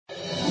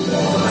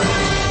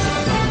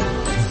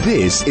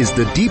This is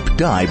The Deep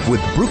Dive with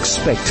Brooks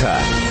Spector.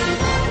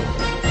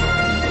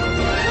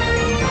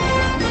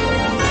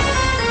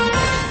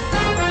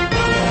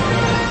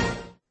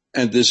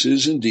 And this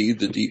is indeed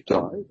The Deep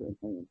Dive, and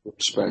I am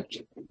Brooks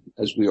Spector,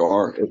 as we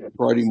are every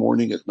Friday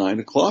morning at 9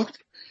 o'clock.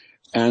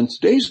 And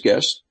today's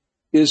guest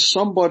is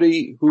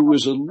somebody who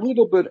is a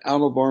little bit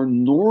out of our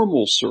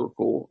normal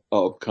circle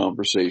of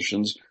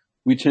conversations.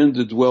 We tend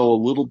to dwell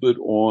a little bit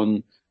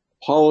on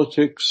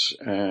politics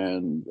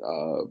and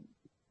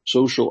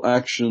social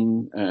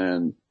action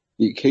and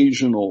the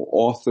occasional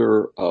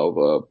author of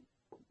a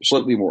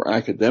slightly more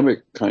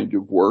academic kind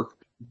of work.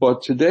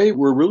 But today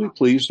we're really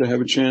pleased to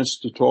have a chance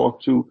to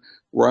talk to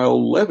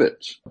Rael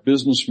Levitt,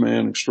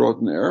 businessman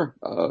extraordinaire,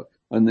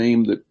 a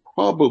name that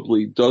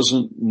probably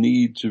doesn't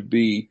need to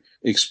be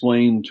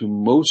explained to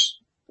most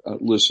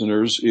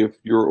listeners. If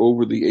you're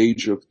over the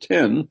age of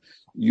 10,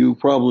 you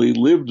probably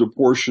lived a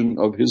portion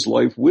of his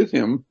life with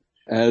him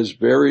as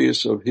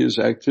various of his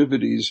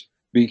activities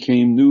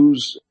became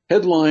news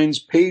headlines,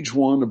 page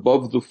one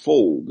above the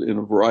fold in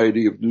a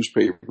variety of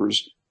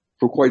newspapers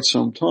for quite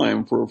some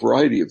time for a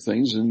variety of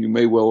things. And you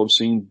may well have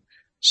seen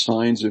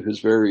signs of his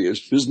various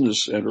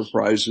business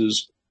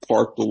enterprises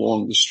parked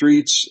along the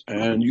streets.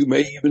 And you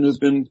may even have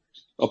been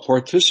a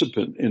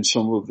participant in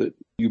some of it.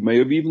 You may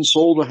have even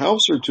sold a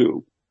house or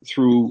two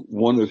through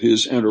one of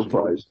his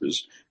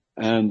enterprises.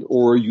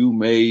 Or you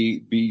may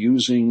be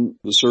using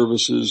the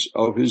services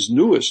of his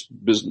newest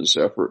business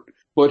effort.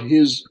 But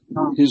his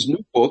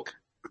new book,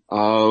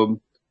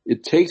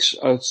 it takes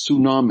a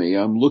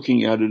tsunami. I'm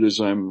looking at it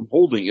as I'm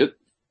holding it,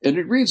 and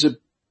it reads a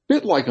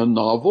bit like a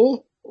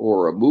novel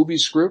or a movie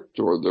script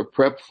or the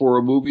prep for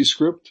a movie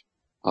script,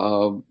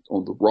 on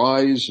the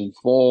rise and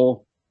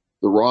fall,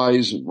 the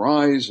rise and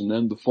rise, and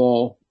then the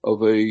fall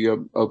of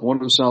of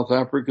one of South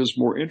Africa's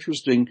more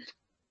interesting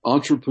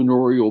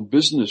entrepreneurial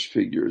business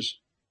figures.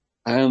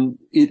 And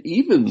it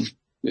even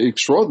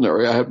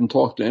extraordinary. I haven't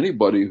talked to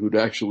anybody who'd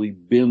actually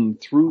been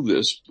through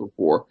this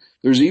before.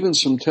 There's even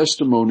some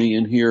testimony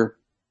in here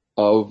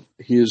of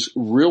his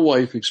real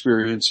life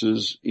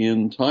experiences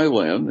in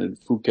Thailand, in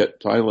Phuket,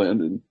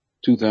 Thailand in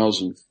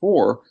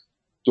 2004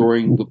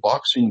 during the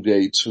Boxing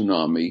Day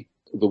tsunami,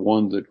 the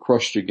one that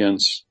crashed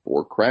against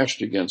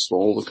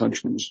all the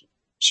countries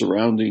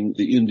surrounding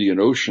the Indian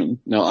Ocean.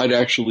 Now, I'd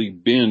actually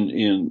been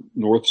in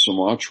North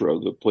Sumatra,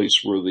 the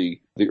place where the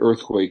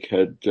earthquake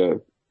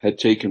had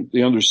taken,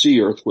 the undersea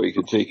earthquake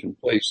had taken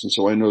place. And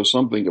so I know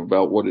something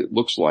about what it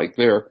looks like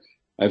there.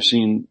 I've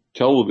seen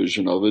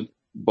television of it,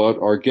 but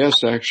our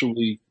guest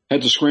actually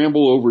had to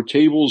scramble over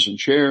tables and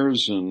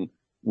chairs and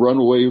run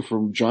away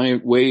from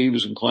giant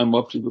waves and climb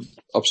up to the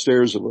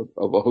upstairs of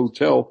a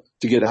hotel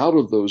to get out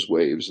of those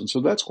waves. And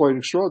so that's quite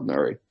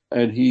extraordinary.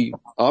 And he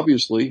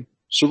obviously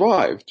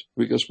survived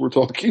because we're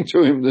talking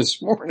to him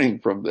this morning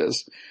from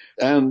this.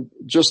 And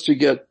just to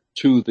get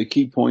to the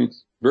key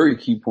points, very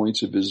key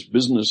points of his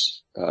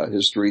business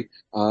history.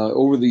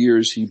 Over the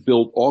years, he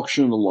built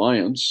Auction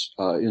Alliance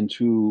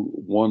into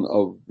one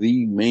of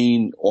the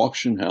main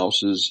auction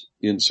houses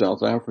in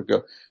South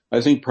Africa. I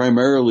think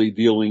primarily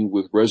dealing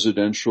with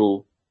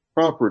residential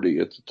property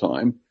at the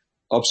time,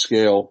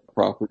 upscale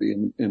property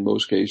in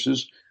most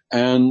cases.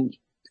 And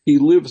he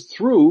lived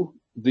through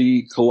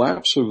the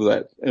collapse of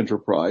that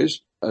enterprise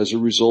as a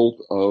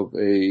result of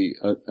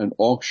an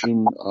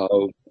auction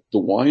of the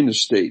wine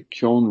estate,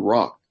 Kyon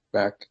Rock,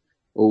 back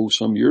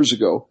some years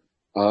ago,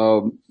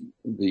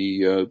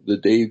 the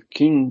Dave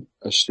King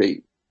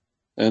estate.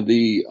 And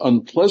the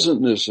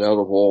unpleasantness out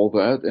of all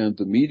that and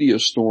the media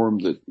storm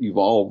that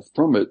evolved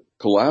from it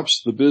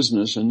collapsed the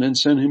business and then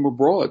sent him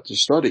abroad to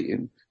study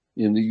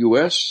in the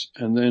U.S.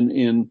 and then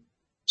in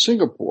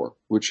Singapore,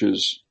 which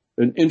is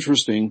an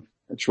interesting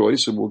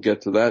choice, and we'll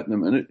get to that in a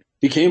minute.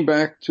 He came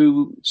back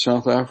to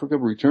South Africa,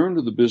 returned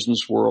to the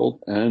business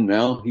world, and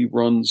now he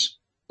runs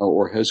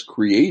or has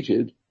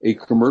created a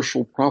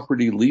commercial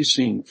property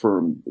leasing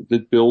firm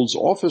that builds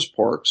office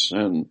parks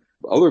and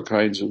other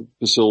kinds of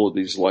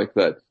facilities like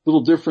that. A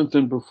little different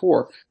than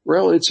before.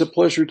 Rael, it's a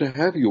pleasure to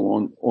have you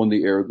on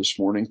the air this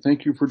morning.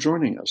 Thank you for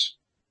joining us.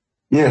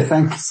 Yeah,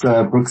 thanks,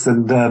 Brooks.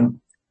 And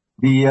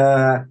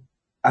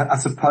I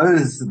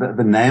suppose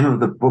the name of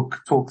the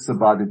book talks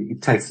about it.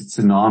 It takes a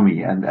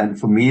tsunami, and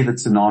for me, the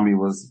tsunami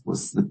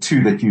was the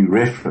two that you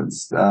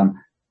referenced.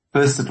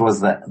 First, it was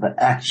the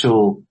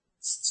actual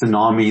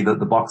tsunami,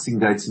 the Boxing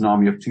Day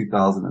tsunami of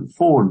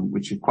 2004,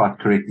 which you quite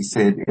correctly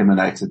said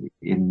emanated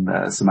in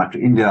Sumatra,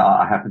 India.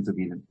 I happened to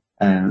be in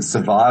and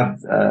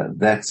survived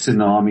that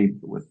tsunami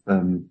with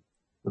the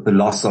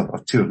loss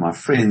of two of my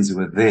friends who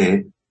were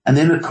there. And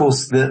then, of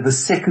course, the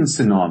second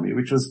tsunami,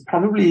 which was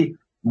probably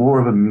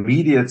more of a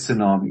media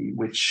tsunami,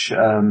 which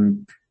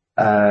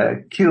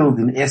killed,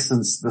 in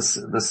essence,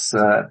 this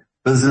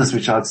business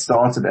which I'd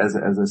started as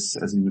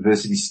a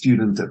university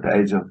student at the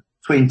age of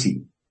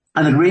 20.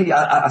 And it really,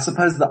 I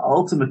suppose the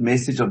ultimate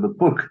message of the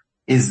book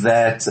is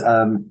that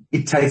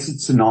it takes a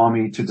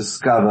tsunami to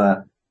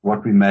discover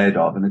what we're made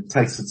of, and it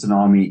takes a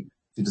tsunami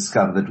to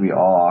discover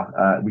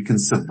that we can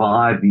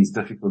survive these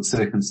difficult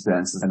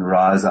circumstances and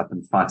rise up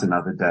and fight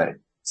another day.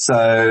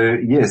 So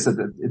yes, it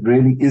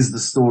really is the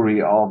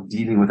story of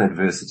dealing with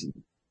adversity.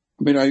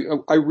 I mean,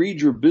 I read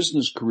your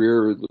business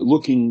career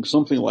looking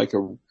something like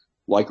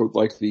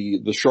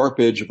the sharp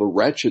edge of a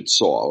ratchet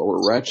saw or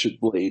a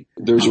ratchet blade.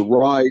 There's a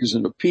rise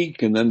and a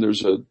peak, and then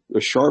there's a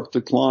sharp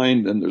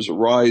decline, then there's a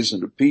rise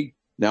and a peak.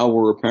 Now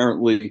we're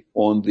apparently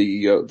on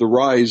the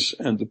rise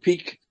and the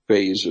peak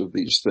phase of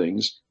these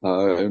things.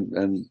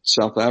 And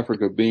South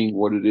Africa being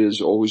what it is,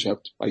 always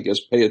have to, I guess,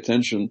 pay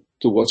attention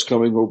to what's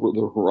coming over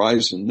the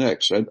horizon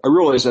next. I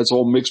realize that's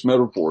all mixed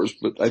metaphors,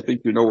 but I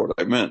think you know what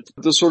I meant.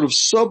 The sort of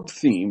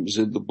sub-themes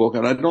in the book,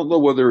 and I don't know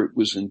whether it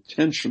was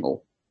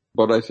intentional,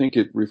 but I think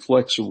it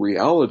reflects a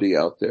reality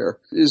out there,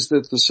 is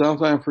that the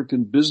South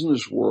African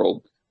business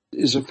world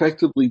is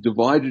effectively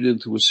divided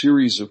into a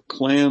series of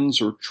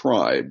clans or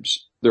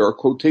tribes. There are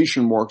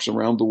quotation marks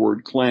around the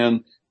word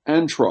clan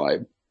and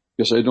tribe,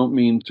 because I don't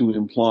mean to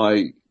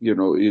imply,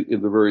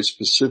 in the very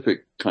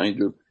specific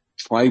kind of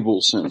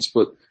tribal sense,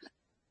 but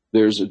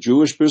there's a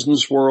Jewish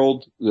business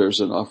world, there's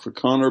an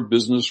Afrikaner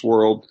business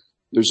world,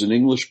 there's an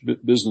English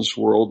business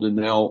world, and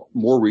now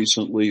more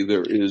recently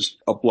there is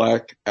a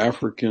Black,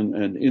 African,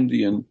 and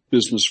Indian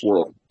business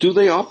world. Do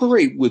they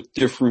operate with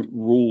different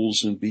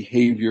rules and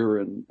behavior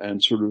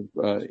and sort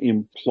of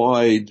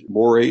implied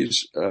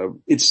mores?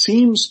 It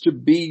seems to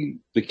be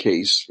the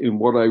case in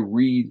what I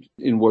read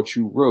in what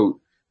you wrote,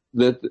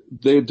 that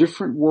they're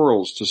different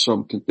worlds to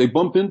some. They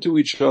bump into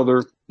each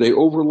other, they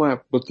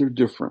overlap, but they're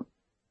different.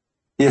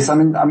 Yes, I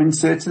mean,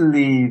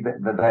 certainly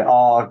that they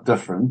are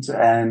different,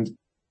 and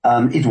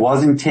it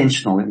was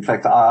intentional. In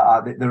fact, there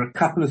are a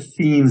couple of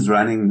themes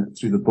running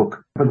through the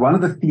book, but one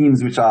of the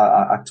themes which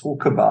I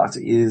talk about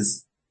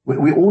is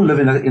we all live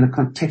in a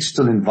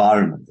contextual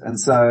environment, and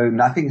so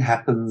nothing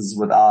happens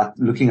without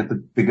looking at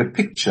the bigger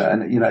picture.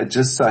 And it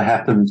just so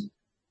happened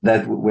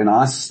that when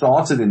I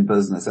started in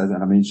business, as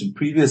I mentioned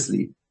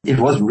previously, it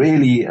was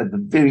really at the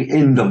very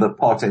end of the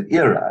apartheid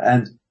era,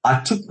 and I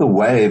took the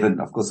wave,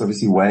 and of course,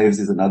 obviously waves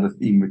is another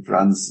theme which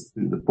runs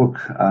through the book,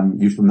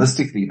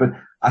 euphemistically, but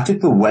I took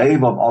the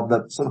wave of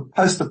the sort of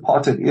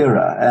post-apartheid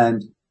era.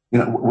 And,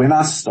 when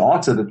I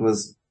started,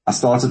 I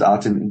started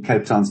out in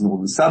Cape Town's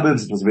northern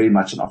suburbs. It was very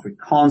much an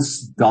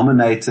Afrikaans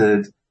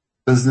dominated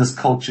business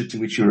culture to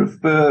which you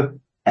refer.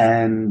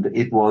 And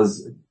it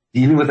was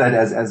dealing with that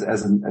as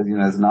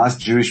a nice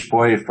Jewish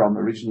boy from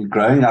originally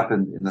growing up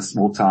in a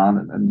small town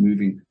and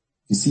moving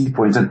to Sea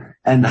Point,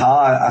 and how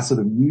I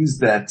sort of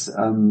used that.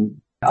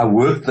 I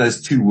worked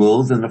those two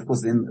worlds, and of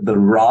course then the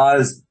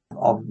rise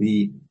of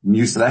the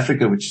new South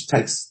Africa, which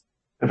takes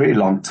a very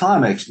long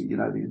time actually.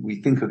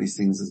 We think of these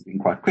things as being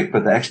quite quick,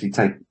 but they actually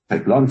take a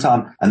long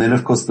time. And then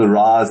of course the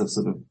rise of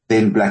sort of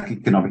then Black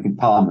economic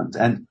empowerment,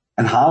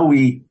 and how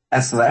we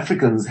as South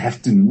Africans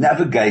have to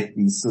navigate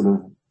these sort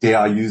of, dare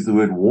I use the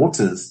word,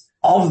 waters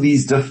of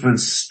these different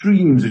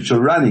streams which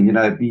are running,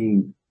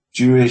 being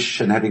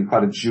Jewish and having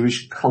quite a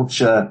Jewish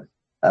culture,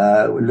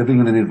 living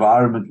in an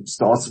environment which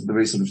starts with a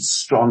very sort of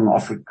strong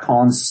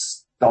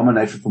Afrikaans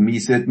dominated, for me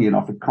certainly an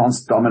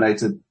Afrikaans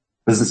dominated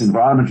business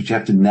environment, which you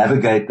have to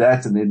navigate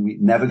that, and then we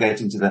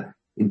navigate into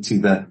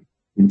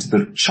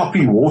the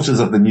choppy waters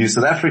of the new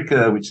South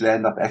Africa, which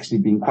end up actually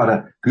being quite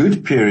a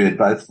good period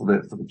both for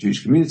the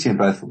Jewish community and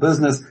both for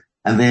business,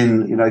 and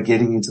then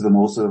getting into the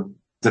more sort of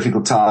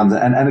difficult times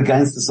and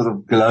against the sort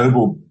of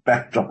global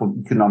backdrop of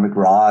economic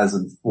rise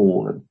and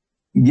fall. And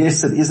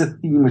yes, it is a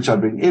theme which I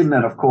bring in,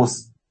 and of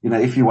course,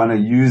 if you want to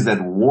use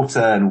that water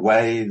and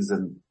waves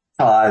and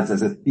tides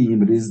as a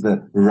theme, it is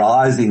the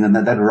rising, and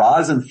that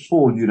rise and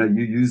fall, you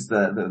use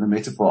the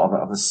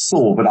metaphor of a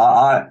saw, but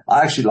I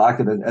actually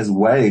like it as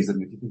waves.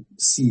 And if you can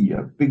see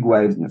big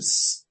waves and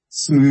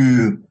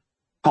smooth,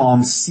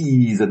 calm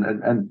seas,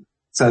 and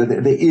so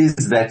there is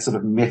that sort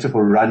of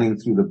metaphor running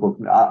through the book.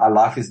 Our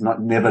life is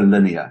never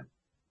linear.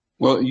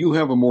 Well, you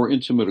have a more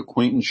intimate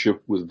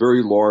acquaintanceship with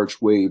very large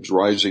waves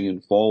rising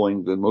and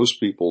falling than most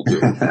people do.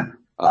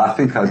 I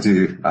think I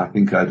do.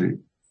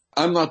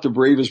 I'm not the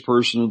bravest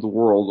person in the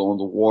world on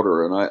the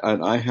water, and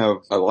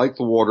I like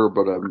the water,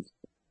 but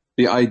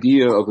the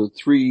idea of a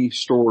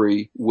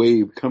 3-story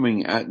wave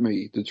coming at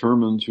me,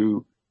 determined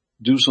to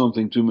do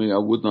something to me I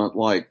would not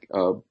like,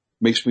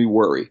 makes me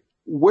worry.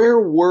 Where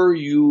were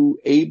you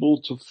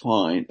able to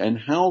find, and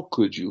how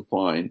could you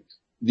find,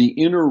 the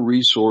inner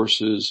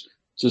resources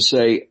to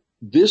say,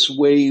 this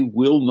wave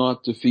will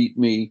not defeat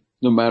me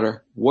no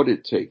matter what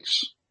it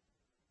takes?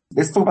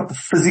 Let's talk about the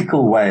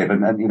physical wave.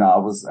 And I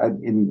was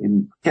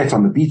in Phuket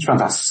on the beachfront.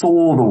 I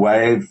saw the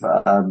wave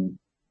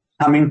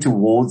coming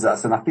towards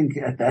us. And I think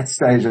at that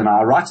stage, and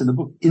I write in the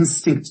book,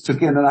 instinct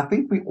took in. And I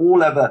think we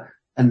all have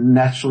a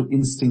natural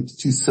instinct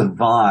to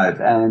survive.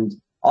 And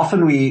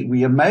often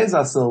we amaze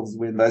ourselves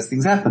when those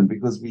things happen,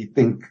 because we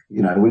think,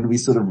 when we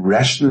sort of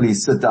rationally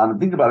sit down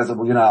and think about it,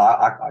 well,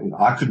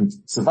 I couldn't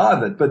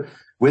survive it. But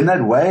when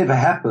that wave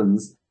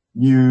happens,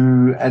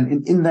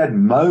 in that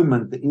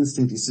moment, the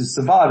instinct is to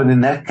survive. And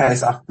in that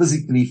case, I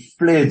physically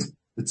fled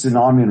the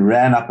tsunami and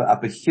ran up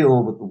a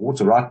hill with the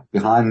water right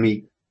behind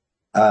me.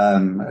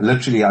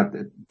 Literally,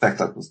 fact,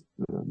 I was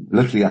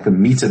literally like a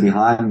meter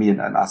behind me,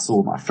 and I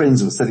saw my friends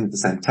who were sitting at the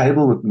same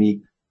table with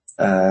me,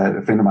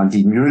 a friend of mine,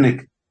 Dean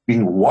Murnick,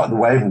 being the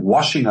wave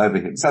washing over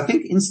him. So I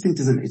think instinct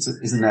is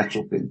a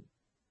natural thing.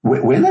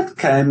 When it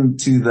came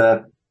to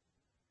the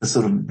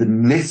sort of the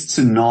next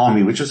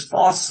tsunami, which was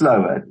far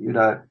slower,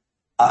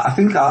 I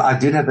think I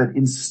did have that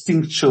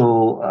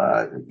instinctual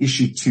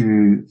issue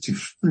to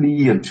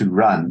flee and to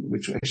run,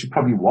 which actually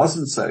probably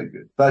wasn't so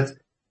good. But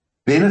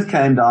then it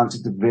came down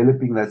to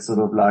developing that sort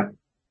of like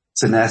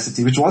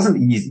tenacity, which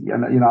wasn't easy.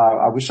 And,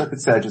 I wish I could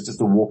say it was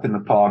just a walk in the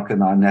park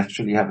and I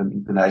naturally have an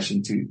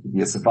inclination to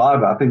be a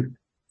survivor. I think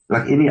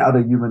like any other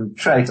human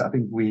trait, I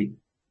think we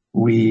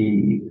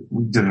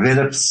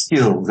develop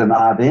skills, and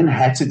I then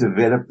had to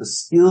develop the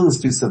skills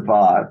to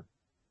survive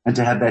and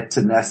to have that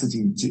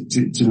tenacity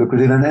to look at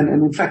it.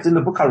 And in fact, in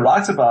the book, I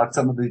write about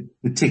some of the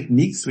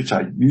techniques which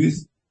I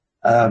use.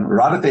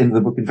 Right at the end of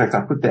the book, in fact,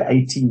 I put the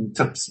 18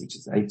 tips, which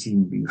is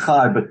 18 being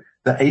high, but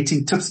the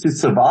 18 tips to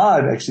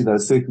survive actually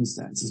those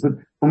circumstances. But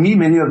for me,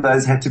 many of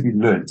those had to be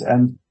learnt,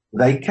 and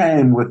they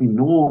came with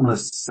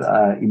enormous,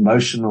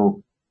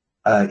 emotional,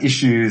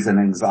 issues and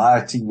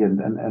anxiety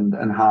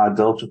and how I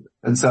dealt with it.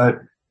 And so,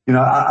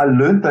 I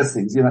learned those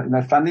things.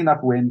 Funnily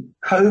enough, when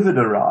COVID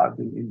arrived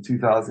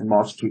in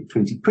March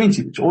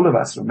 2020, which all of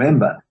us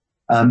remember,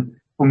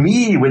 for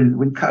me,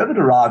 when COVID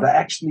arrived,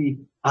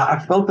 I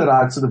felt that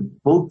I had sort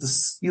of built the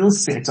skill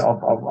set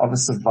of a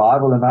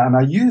survival, and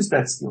I used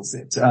that skill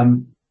set.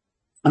 And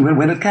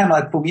when it came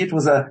out, for me, it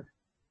was a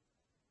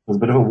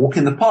bit of a walk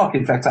in the park.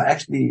 In fact, I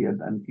actually,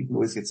 and people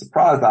always get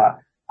surprised,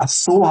 I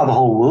saw how the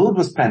whole world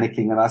was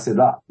panicking, and I said,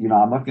 I'm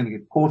not going to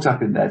get caught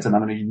up in that, and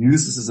I'm going to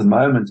use this as a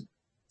moment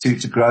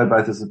to grow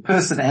both as a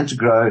person and to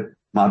grow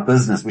my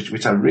business,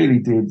 which I really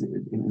did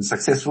in a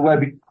successful way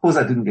because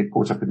I didn't get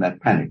caught up in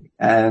that panic.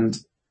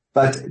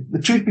 But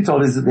the truth be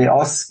told is that there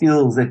are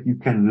skills that you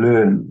can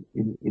learn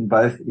in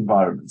both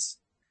environments.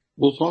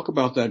 We'll talk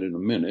about that in a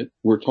minute.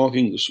 We're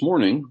talking this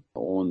morning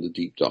on the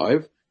Deep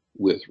Dive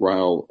with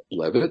Rael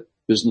Levitt,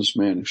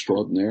 businessman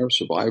extraordinaire,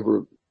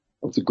 survivor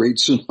of the Great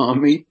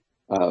Tsunami,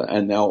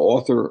 and now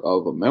author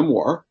of a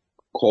memoir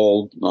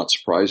called, not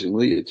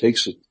surprisingly, It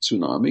Takes a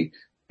Tsunami.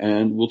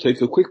 And we'll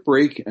take a quick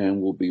break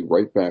and we'll be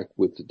right back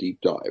with the Deep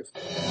Dive.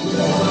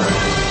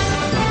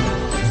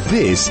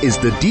 This is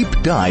the Deep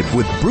Dive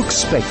with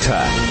Brooks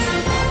Spector.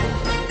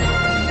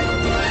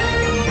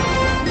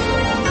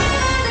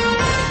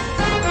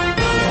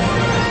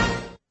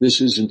 This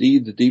is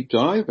indeed the Deep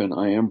Dive, and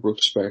I am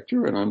Brooks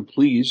Spector, and I'm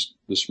pleased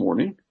this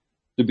morning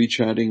to be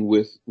chatting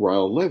with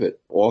Rael Levitt,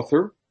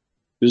 author,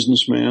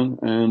 businessman,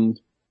 and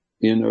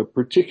in a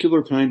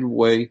particular kind of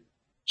way,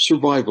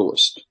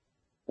 survivalist.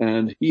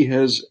 And he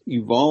has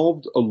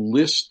evolved a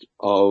list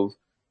of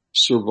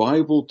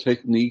survival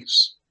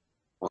techniques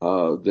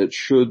that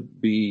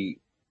should be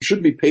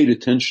paid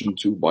attention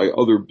to by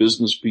other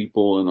business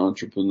people and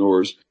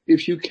entrepreneurs.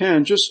 If you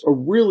can, just a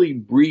really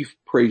brief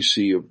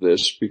précis of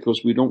this,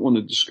 because we don't want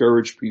to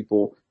discourage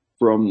people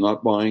from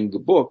not buying the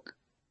book,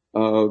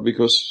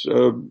 because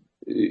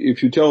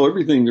if you tell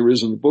everything there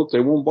is in the book, they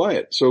won't buy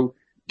it. So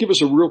give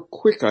us a real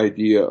quick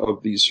idea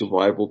of these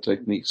survival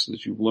techniques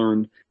that you've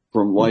learned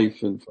from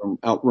life and from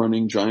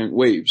outrunning giant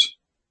waves.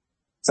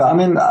 So,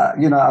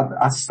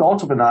 I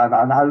start with, and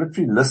I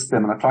literally list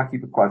them, and I try to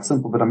keep it quite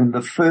simple, but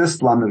the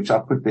first one which I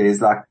put there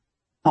is like,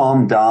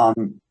 calm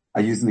down. I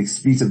use an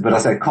expletive, but I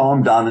say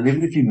calm down, and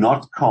even if you're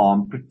not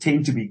calm,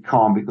 pretend to be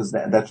calm, because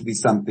that will be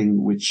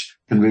something which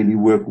can really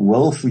work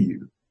well for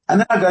you. And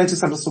then I go into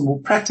some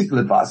more practical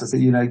advice. I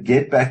say,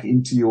 get back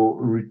into your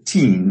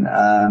routine,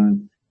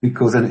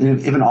 because,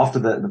 and even after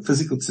the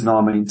physical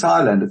tsunami in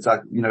Thailand, it's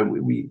like,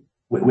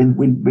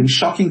 when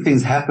shocking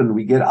things happen,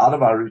 we get out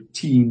of our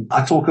routine.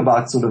 I talk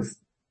about sort of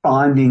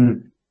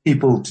finding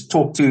people to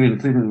talk to,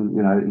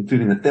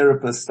 including a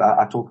therapist.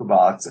 I talk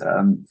about,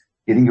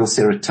 getting your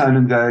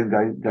serotonin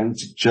going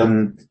to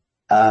gym.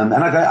 And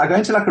I go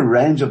into like a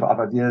range of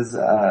ideas,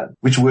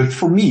 which worked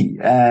for me.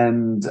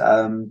 And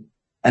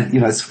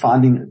it's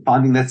finding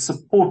that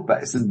support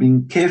base and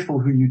being careful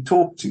who you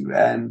talk to.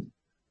 And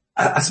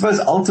I suppose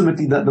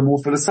ultimately the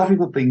more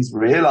philosophical things,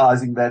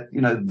 realizing that,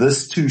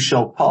 this too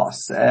shall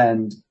pass,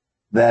 and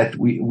that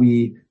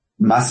we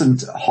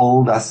mustn't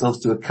hold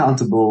ourselves to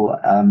accountable,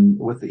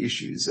 with the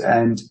issues.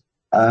 And,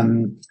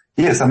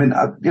 yes,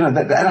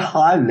 that at a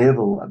high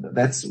level,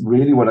 that's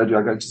really what I do.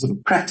 I go into sort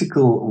of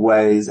practical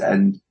ways,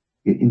 and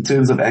in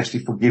terms of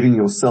actually forgiving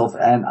yourself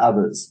and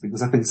others,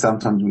 because I think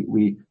sometimes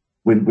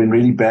when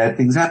really bad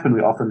things happen,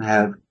 we often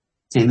have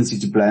tendency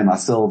to blame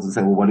ourselves and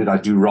say, well, what did I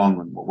do wrong?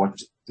 And what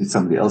did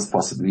somebody else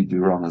possibly do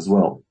wrong as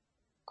well?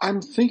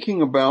 I'm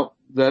thinking about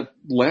that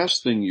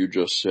last thing you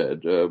just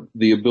said,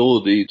 the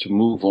ability to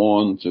move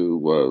on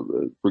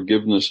to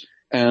forgiveness.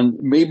 And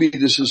maybe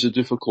this is a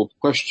difficult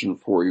question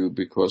for you,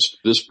 because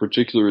this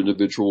particular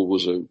individual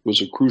was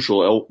a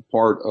crucial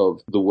part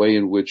of the way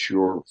in which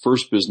your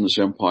first business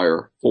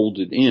empire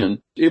folded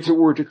in. If it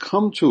were to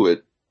come to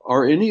it,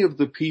 are any of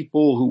the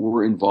people who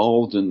were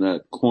involved in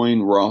that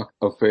coin rock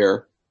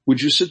affair,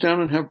 would you sit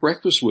down and have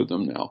breakfast with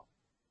them now?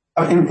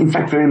 In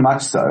fact, very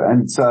much so.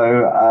 And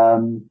so,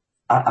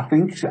 I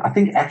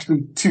think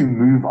actually to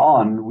move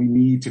on, we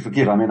need to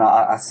forgive. I mean,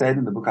 I said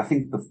in the book, I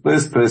think the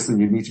first person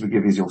you need to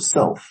forgive is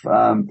yourself.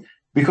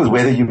 Because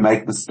whether you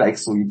make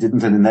mistakes or you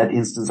didn't, and in that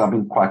instance, I've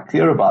been quite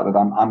clear about it.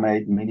 I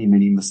made many,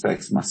 many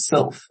mistakes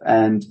myself.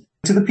 And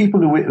to the people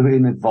who were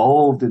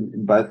involved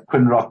in both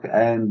Quinrock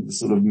and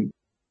sort of,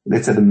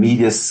 let's say, the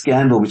media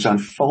scandal which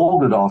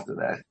unfolded after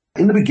that.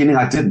 In the beginning,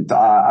 I didn't.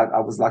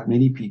 I was like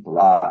many people.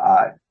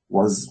 I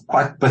was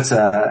quite bitter,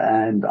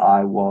 and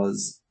I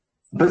was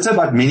bitter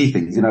about many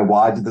things. You know,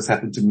 why did this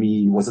happen to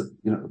me? Was it,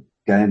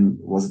 again,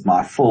 was it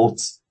my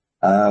fault?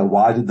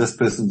 Why did this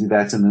person do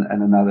that and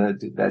another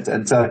did that?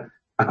 And so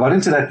I got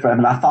into that frame,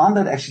 and I found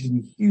that actually to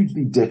be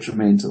hugely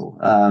detrimental,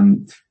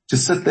 to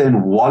sit there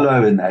and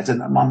wallow in that. And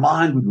my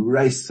mind would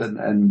race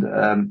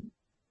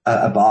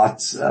about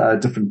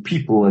different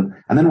people.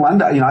 And then one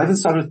day, I even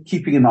started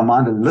keeping in my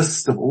mind a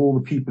list of all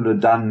the people who had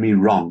done me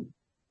wrong.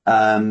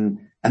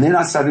 And then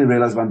I suddenly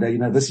realized one day,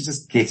 this is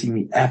just getting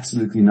me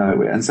absolutely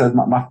nowhere. And so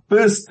my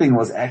first thing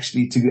was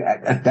actually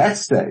at that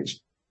stage,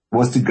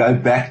 was to go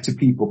back to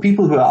people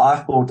who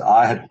I thought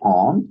I had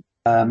harmed,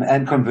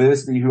 and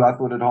conversely who I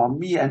thought had harmed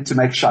me, and to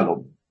make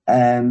shalom.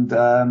 And,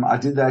 I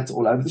did that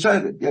all over the show.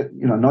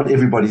 Not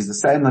everybody's the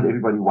same. Not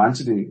everybody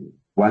wants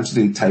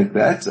to take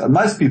that.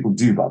 Most people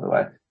do, by the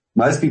way.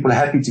 Most people are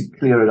happy to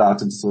clear it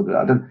out and sort it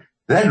out. And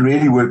that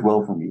really worked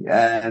well for me.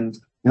 And,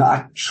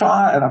 I've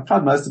tried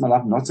most of my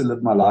life not to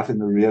live my life in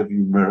the rear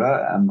view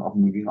mirror, of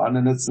moving on.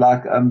 And it's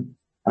like, and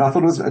I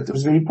thought it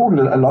was very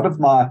important. A lot of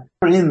my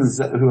friends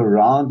who were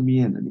around me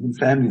and even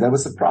family, they were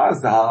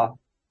surprised how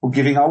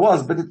forgiving I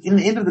was. But in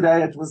the end of the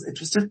day, it was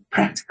just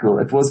practical.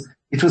 It was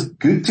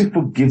good to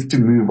forgive, to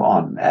move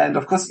on. And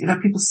of course,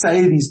 people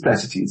say these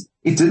platitudes.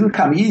 It didn't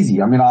come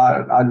easy. I mean,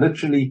 I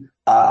literally,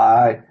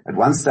 at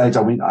one stage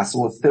I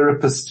saw a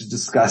therapist to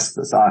discuss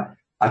this.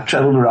 I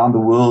traveled around the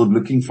world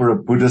looking for a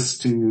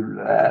Buddhist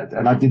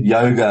and I did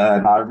yoga.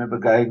 And I remember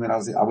going when I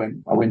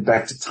went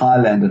back to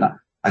Thailand, and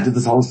I did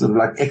this whole sort of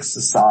like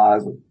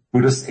exercise with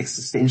Buddhist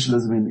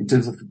existentialism in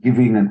terms of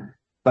forgiving.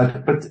 But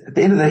at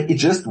the end of the day, it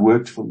just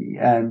worked for me.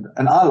 And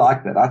I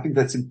like that. I think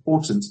that's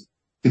important,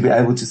 to be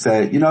able to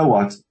say, you know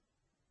what?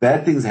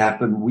 Bad things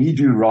happen. We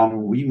do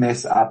wrong. We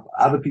mess up.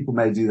 Other people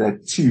may do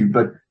that too,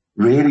 but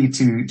really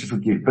to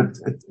forgive,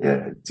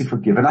 to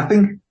forgive. And I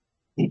think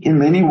in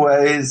many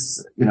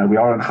ways, we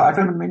are in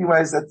Haifa. In many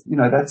ways,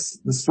 that's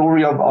the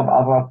story of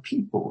our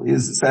people,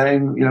 is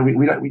saying,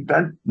 we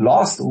don't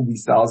last all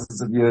these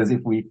thousands of years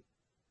if we,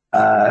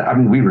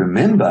 we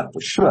remember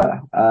for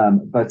sure.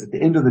 But at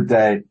the end of the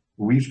day,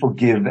 we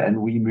forgive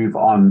and we move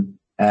on,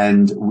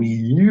 and we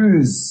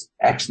use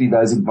actually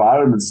those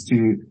environments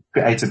to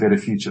create a better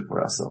future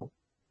for ourselves.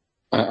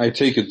 I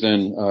take it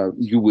then,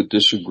 you would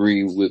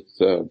disagree with,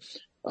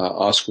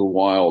 Oscar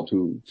Wilde,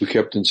 who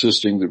kept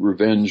insisting that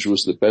revenge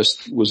was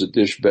a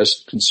dish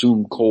best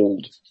consumed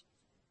cold.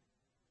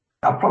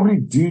 I probably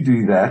do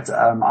that.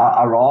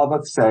 I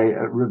rather say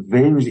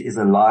revenge is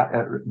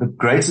the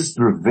greatest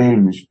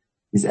revenge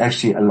is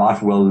actually a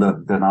life well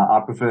lived. And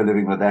I prefer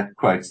living with that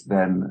quote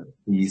than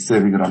the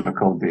serving it on a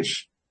cold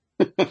dish.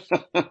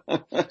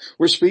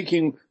 We're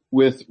speaking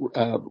with,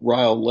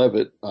 Rael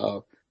Levitt,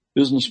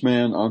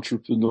 businessman,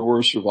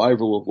 entrepreneur,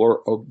 survivor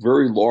of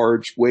very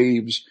large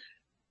waves,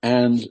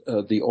 and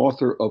the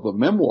author of a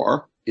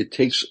memoir. It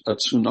takes a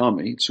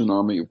tsunami.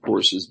 Tsunami, of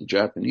course, is the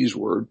Japanese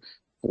word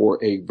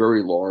for a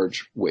very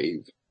large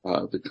wave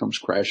that comes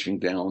crashing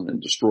down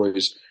and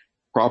destroys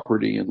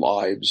property and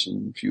lives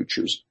and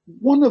futures.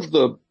 One of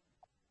the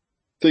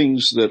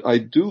things that I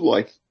do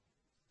like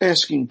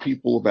asking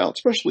people about,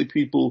 especially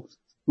people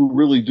who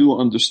really do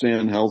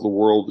understand how the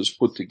world is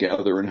put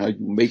together and how you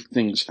make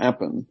things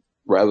happen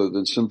rather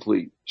than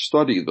simply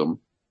study them,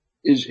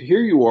 is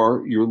here you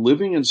are, you're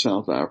living in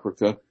South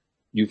Africa,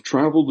 you've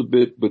traveled a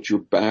bit, but you're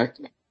back,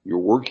 you're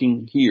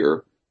working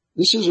here.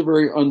 This is a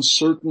very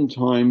uncertain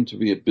time to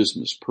be a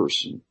business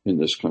person in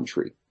this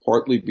country,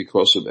 partly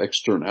because of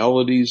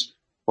externalities,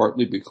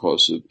 partly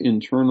because of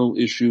internal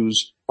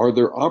issues. Are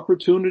there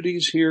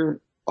opportunities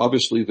here?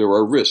 Obviously there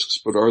are risks,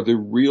 but are there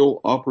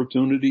real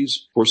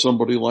opportunities for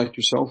somebody like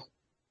yourself?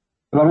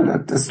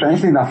 Well,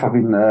 strangely enough, I've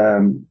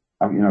been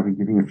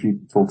giving a few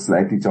talks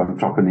lately to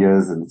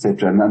entrepreneurs and et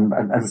cetera.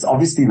 And it's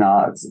obviously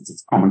now it's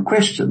a common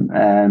question.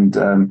 And,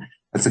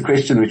 it's a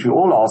question which we're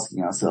all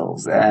asking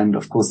ourselves. And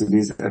of course it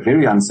is a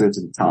very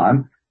uncertain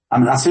time.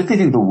 I certainly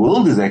think the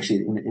world is actually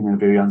in a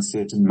very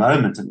uncertain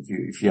moment. And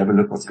if you have a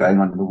look what's going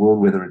on in the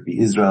world, whether it be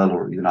Israel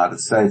or the United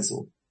States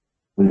or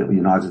the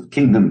United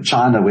Kingdom,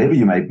 China, wherever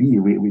you may be,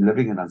 we're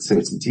living in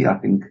uncertainty. I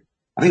think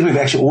we've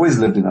actually always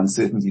lived in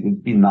uncertainty. There's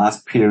been nice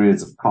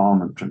periods of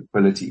calm and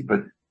tranquility,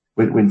 but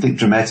when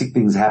dramatic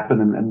things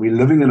happen and we're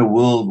living in a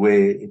world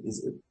where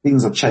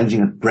things are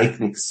changing at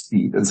breakneck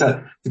speed. And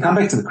so to come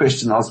back to the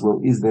question asked,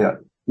 well, is there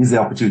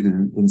opportunity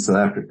in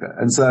South Africa?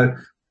 And so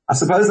I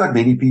suppose like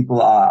many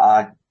people,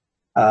 I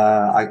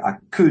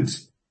could,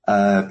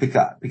 pick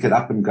it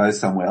up and go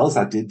somewhere else.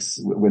 I did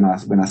when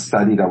I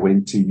studied, I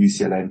went to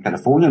UCLA in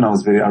California, and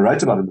I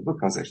wrote about it in the book.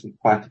 I was actually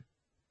quite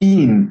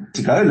keen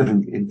to go live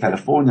in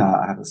California.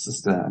 I have a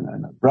sister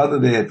and a brother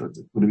there. It would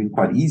have been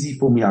quite easy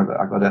for me. I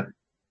got a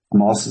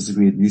master's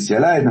degree at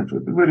UCLA, and it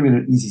would have been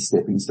an easy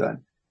stepping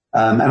stone.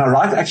 And I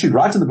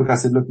write in the book, I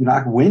said, look,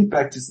 I went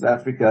back to South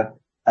Africa,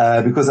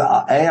 because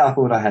I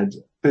thought I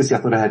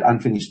had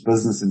unfinished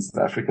business in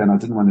South Africa, and I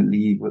didn't want to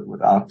leave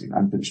without doing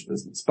unfinished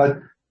business. But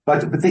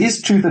there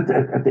is truth at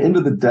the end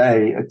of the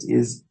day, it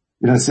is,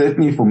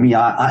 certainly for me,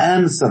 I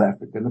am South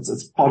African.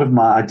 It's part of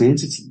my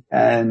identity.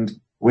 And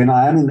when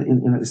I am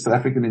in a South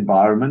African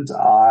environment,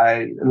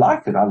 I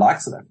like it. I like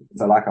South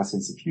Africans. I like our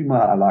sense of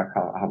humor. I like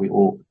how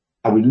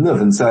we live.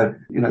 And so,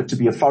 to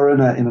be a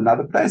foreigner in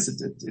another place,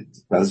 it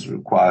does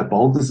require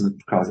boldness and it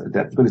requires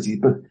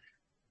adaptability.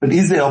 But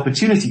is there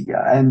opportunity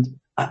here? And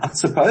I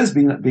suppose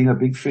being a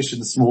big fish in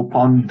a small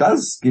pond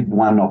does give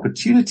one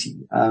opportunity.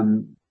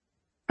 And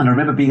I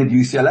remember being at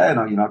UCLA,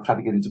 and I tried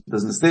to get into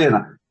business there,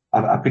 and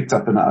I picked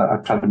up and I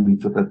tried to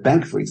meet with a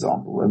bank, for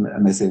example,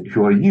 and they said,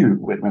 "Who are you?"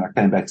 When I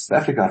came back to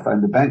South Africa, I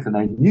phoned the bank and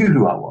they knew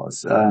who I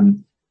was.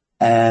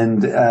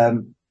 And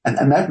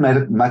that made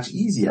it much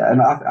easier.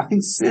 And I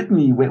think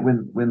certainly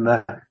when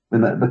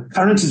the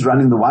current is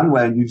running the one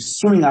way and you're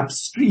swimming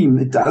upstream,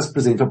 it does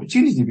present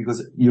opportunity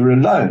because you're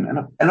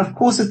alone. And of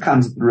course it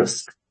comes with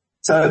risk.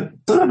 So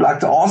sort of like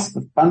to ask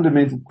the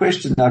fundamental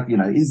question, like,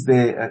 is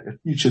there a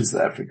future in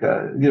South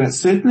Africa?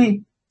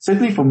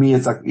 Certainly for me,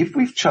 it's like, if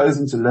we've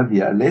chosen to live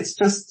here, let's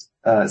just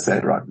say,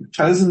 right, we've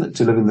chosen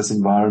to live in this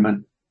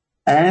environment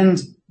and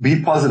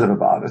be positive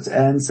about it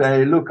and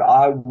say, look,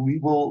 we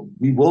will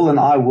and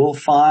I will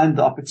find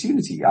the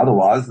opportunity.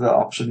 Otherwise, the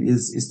option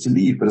is to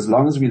leave. But as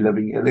long as we're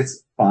living here,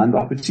 let's find the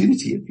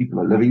opportunity. If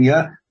people are living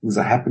here, things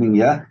are happening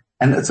here.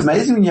 And it's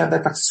amazing when you have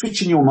that like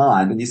switch in your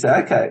mind and you say,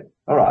 okay,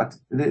 all right,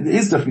 there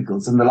is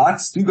difficulties and the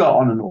lights do go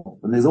on and off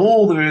and there's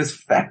all the various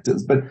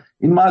factors. But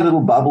in my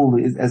little bubble,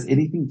 has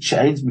anything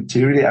changed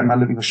materially? Am I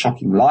living a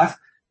shocking life?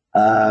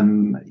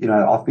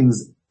 Are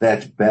things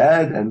that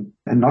bad? And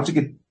not to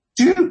get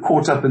too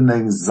caught up in the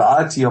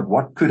anxiety of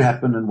what could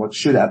happen and what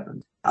should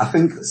happen. I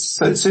think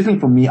certainly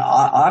for me,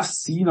 I've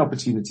seen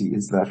opportunity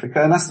in South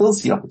Africa and I still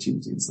see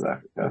opportunity in South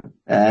Africa.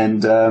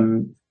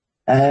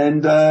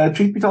 And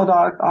truth be told,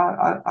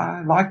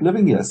 I like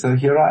living here. So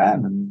here I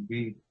am, and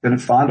we're going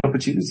to find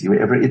opportunity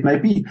wherever it may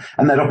be.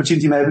 And that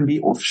opportunity may even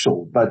be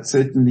offshore, but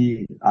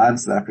certainly I am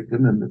South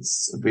African and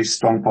it's a very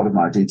strong part of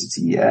my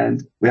identity.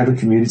 And we have a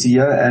community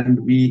here and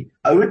we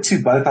owe it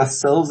to both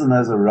ourselves and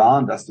those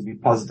around us to be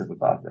positive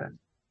about that.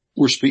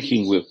 We're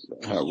speaking with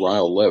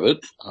Rael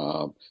Levitt,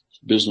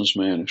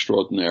 businessman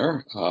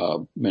extraordinaire.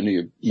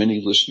 Many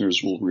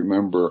listeners will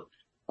remember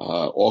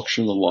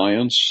Auction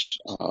Alliance.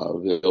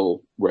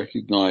 They'll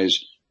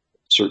recognize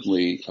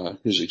certainly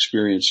his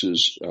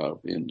experiences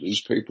in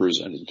newspapers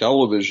and in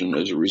television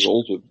as a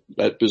result of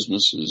that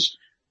business's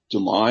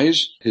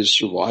demise, his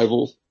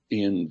survival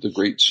in the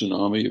great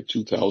tsunami of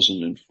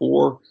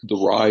 2004, the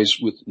rise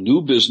with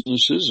new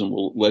businesses, and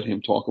we'll let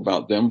him talk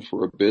about them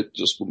for a bit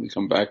just when we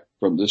come back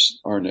from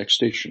our next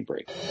station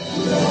break.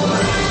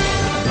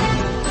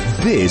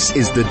 This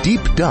is The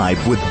Deep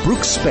Dive with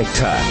Brooks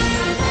Spector.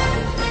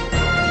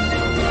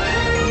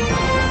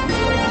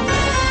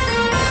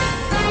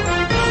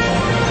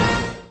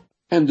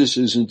 And this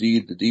is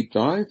indeed The Deep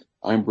Dive.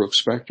 I'm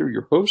Brooks Spector,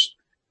 your host,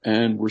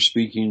 and we're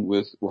speaking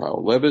with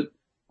Rael Levitt,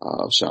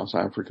 South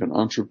African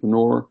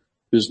entrepreneur,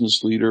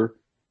 business leader,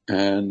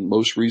 and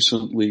most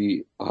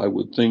recently, I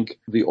would think,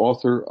 the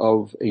author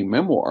of a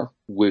memoir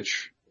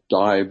which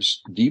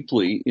dives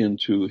deeply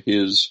into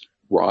his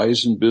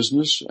rise in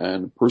business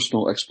and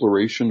personal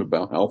exploration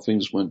about how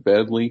things went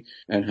badly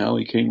and how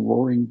he came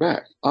roaring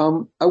back.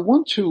 I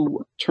want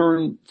to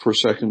turn for a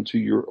second to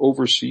your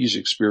overseas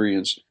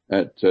experience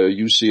at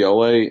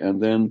UCLA and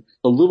then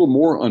a little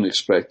more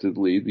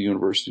unexpectedly, the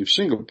University of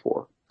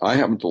Singapore. I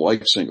happen to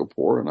like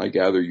Singapore, and I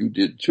gather you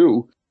did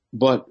too.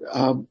 But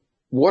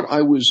what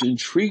I was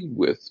intrigued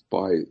with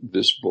by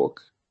this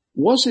book,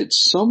 was it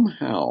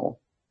somehow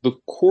the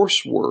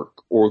coursework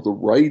or the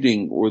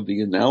writing or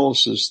the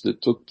analysis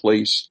that took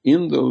place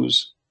in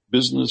those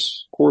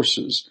business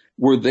courses?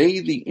 Were they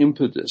the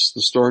impetus,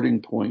 the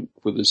starting point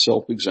for the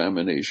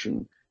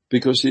self-examination?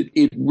 Because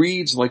it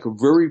reads like a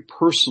very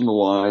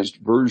personalized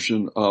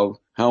version of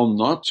how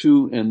not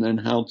to and then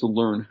how to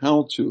learn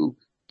how to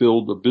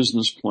build a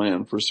business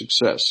plan for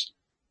success.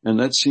 And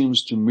that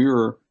seems to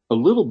mirror a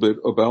little bit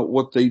about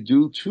what they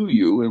do to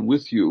you and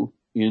with you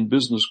in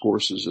business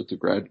courses at the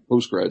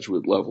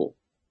postgraduate level.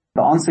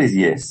 The answer is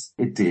yes,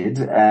 it did.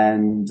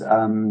 And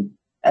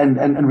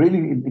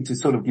really to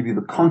sort of give you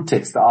the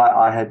context,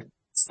 I had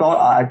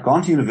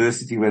gone to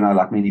university when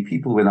like many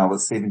people, when I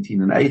was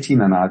 17 and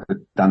 18, and I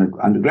had done an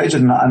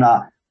undergraduate, and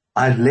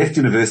I had left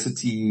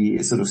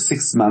university sort of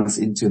 6 months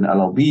into an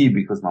LLB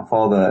because my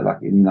father, like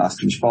any nice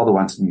Jewish father,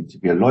 wanted me to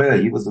be a lawyer.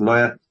 He was a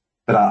lawyer.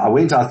 But I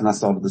went out and I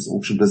started this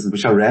auction business,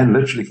 which I ran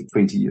literally for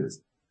 20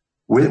 years.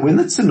 When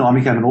the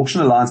tsunami came, an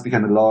Auction Alliance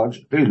became a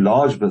very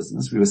large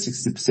business. We were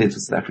 60% of the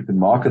South African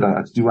market. I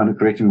had to do one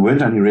correctly. We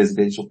weren't only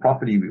residential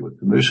property, we were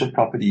commercial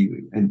property,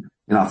 and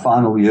in our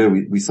final year,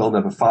 we sold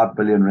over 5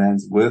 billion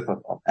rands worth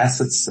of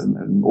assets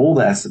and all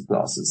the asset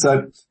classes.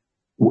 So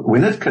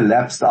when it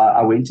collapsed,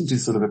 I went into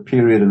sort of a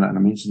period, and I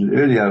mentioned it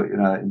earlier,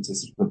 into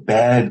sort of a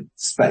bad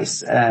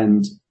space.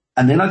 And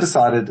then I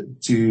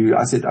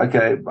said,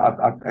 okay,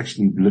 I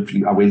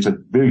went to a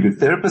very good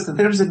therapist. The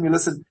therapist said to me,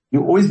 listen,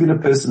 you've always been a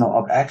person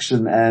of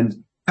action, and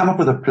come up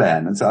with a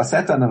plan. And so I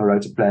sat down and I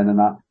wrote a plan, and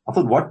I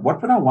thought, what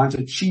would I want to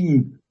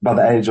achieve by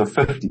the age of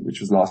 50, which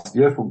was last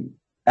year for me?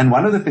 And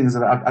one of the things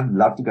that I'd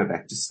love to go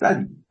back to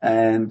study.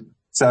 And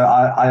so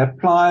I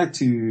applied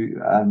to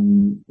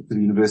the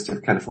University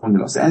of California,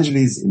 Los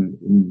Angeles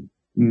in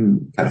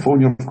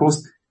California, of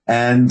course.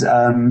 And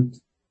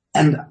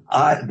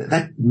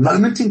that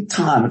moment in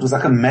time, it was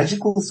like a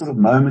magical sort of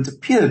moment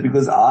appeared,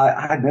 because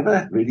I'd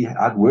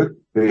worked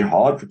very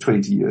hard for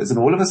 20 years, and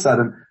all of a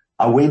sudden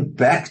I went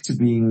back to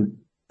being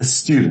a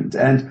student.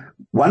 And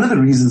one of the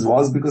reasons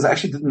was because I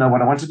actually didn't know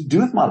what I wanted to do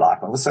with my life.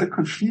 I was so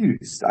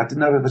confused. I didn't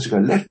know whether I should go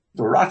left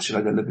or right. Should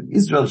I go live in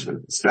Israel? Should I go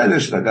to Australia?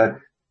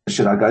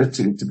 Should I go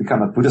to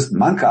become a Buddhist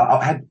monk?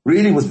 I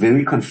really was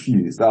very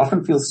confused. I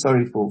often feel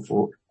sorry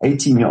for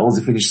 18-year-olds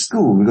who finish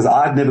school, because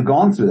I had never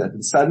gone through that.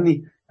 And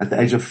suddenly at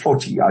the age of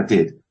 40, I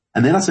did.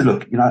 And then I said,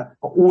 look, I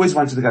always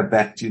wanted to go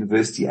back to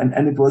university, and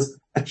it was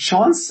a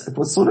chance. It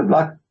was sort of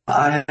like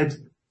I had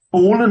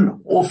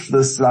fallen off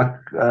this,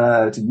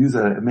 to use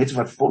a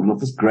metaphor, I'd fallen off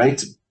this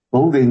great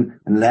building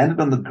and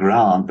landed on the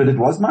ground, but it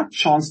was my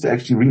chance to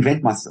actually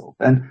reinvent myself.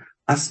 And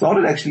I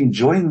started actually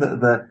enjoying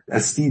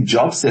as Steve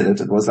Jobs said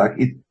it was like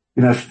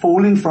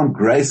falling from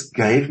grace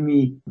gave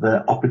me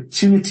the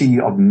opportunity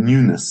of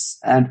newness.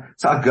 And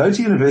so I go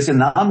to university, and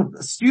now I'm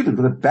a student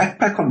with a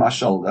backpack on my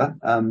shoulder,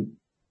 and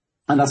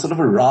I sort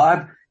of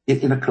arrived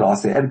in a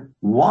class there. And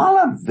while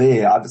I'm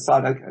there, I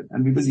decided, okay,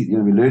 and we're busy,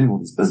 we're learning all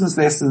these business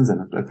lessons,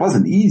 and it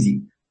wasn't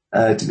easy.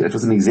 It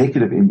was an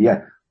executive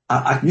MBA.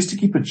 I used to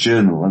keep a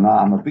journal, and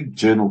I'm a big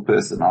journal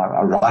person.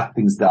 I write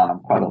things down. I'm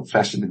quite old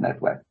fashioned in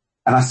that way.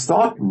 And I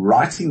start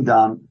writing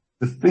down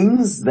the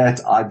things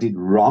that I did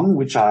wrong,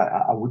 which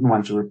I wouldn't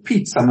want to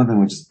repeat. Some of them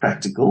were just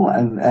practical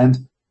and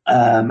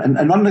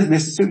not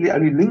necessarily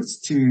only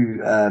linked to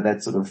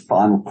that sort of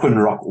final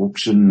Quinrock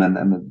auction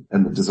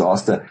and the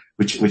disaster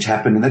which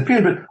happened in that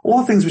period, but all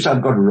the things which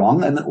I've got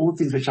wrong and all the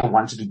things which I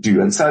wanted to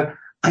do. And so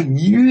I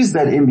used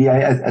that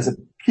MBA as a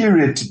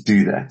period to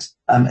do that.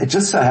 It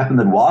just so happened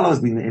that while I was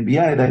doing the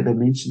MBA, they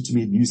mentioned to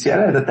me at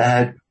UCLA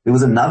that there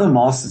was another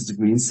master's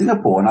degree in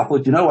Singapore. And I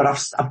thought, you know what,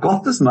 I've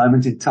got this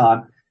moment in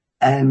time,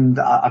 and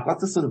I've got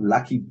this sort of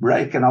lucky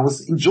break, and I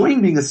was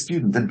enjoying being a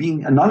student and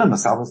being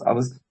anonymous. I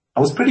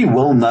was pretty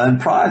well known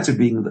prior to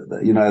being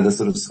the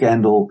sort of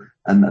scandal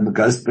and the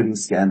ghost bidding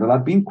scandal.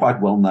 I'd been quite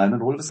well known,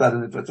 and all of a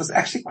sudden it was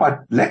actually quite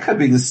lekker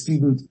being a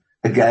student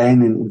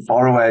again in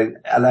faraway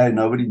LA.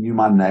 Nobody knew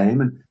my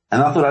name,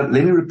 and I thought,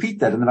 let me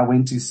repeat that. And then I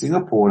went to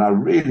Singapore, and I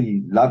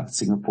really loved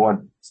Singapore. I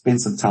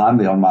spent some time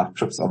there on my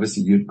trips.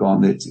 Obviously you'd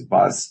gone there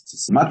to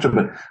Sumatra,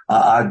 but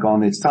I'd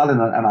gone there to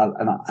Thailand,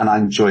 and I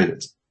enjoyed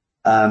it.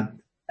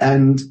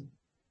 And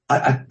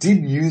I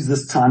did use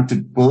this time to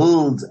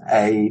build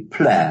a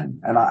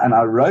plan, and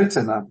I wrote,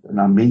 and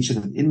I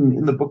mentioned it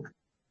in the book.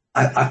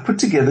 I put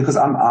together, because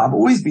I've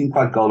always been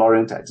quite goal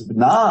orientated, but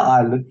now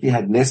I literally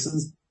had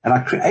lessons, and I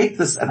create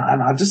this, and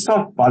I just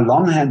start by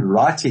longhand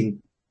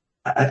writing.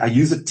 I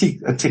use a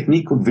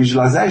technique called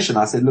visualization.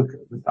 I said, look,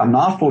 I'm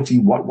now 40.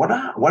 What would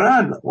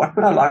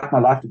I like my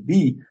life to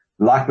be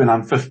like when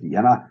I'm 50?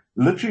 And I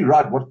literally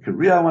write what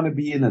career I want to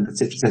be in, and et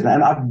cetera, et cetera.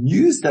 And I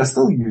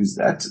still use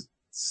that.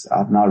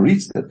 I've now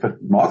reached that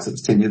 50 marks. It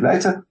was 10 years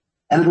later.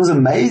 And it was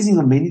amazing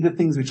of many of the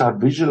things which I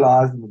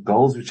visualized and the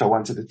goals which I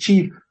wanted to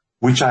achieve,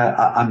 which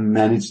I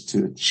managed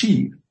to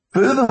achieve.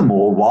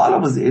 Furthermore, while I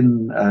was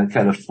in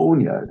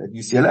California at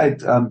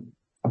UCLA,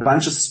 a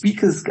bunch of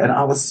speakers, and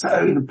I was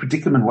so in a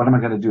predicament, what am I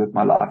going to do with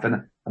my life?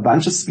 And a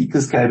bunch of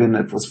speakers came in.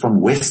 It was from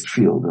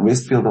Westfield. And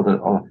Westfield are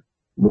the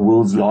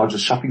world's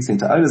largest shopping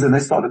center owners. And they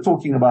started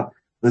talking about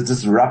the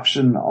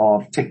disruption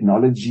of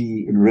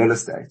technology in real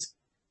estate.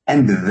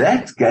 And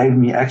that gave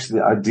me actually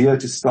the idea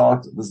to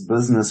start this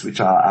business,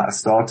 which I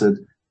started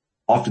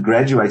after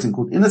graduating,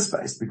 called Inner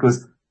Space,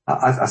 because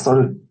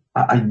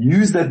I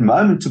used that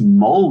moment to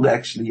mold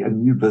actually a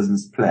new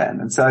business plan.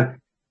 And so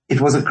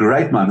it was a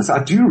great moment. So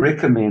I do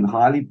recommend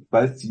highly,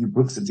 both to you,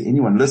 Brooks, and to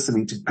anyone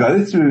listening, to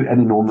go through an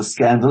enormous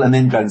scandal and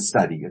then go and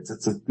study.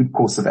 It's a good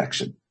course of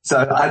action. So,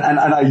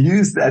 I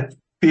used that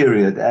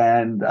period,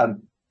 and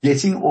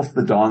getting off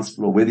the dance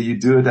floor, whether you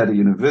do it at a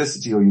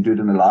university or you do it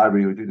in a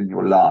library or you do it in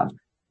your lounge,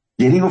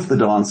 getting off the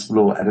dance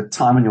floor at a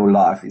time in your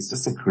life is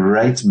just a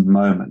great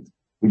moment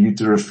for you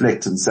to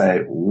reflect and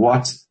say,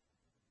 what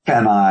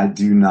can I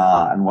do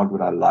now, and what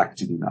would I like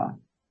to do now?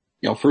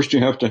 First you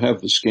have to have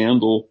the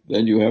scandal,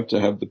 then you have to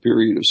have the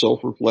period of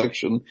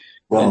self-reflection.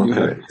 Well, you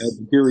have to have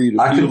the period of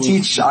I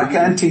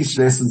can teach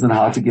lessons on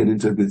how to get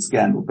into a good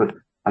scandal, but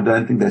I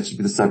don't think that should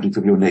be the subject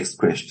of your next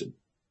question.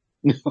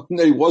 No,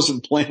 I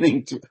wasn't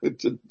planning to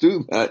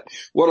do that.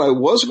 What I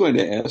was going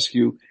to ask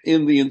you,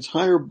 in the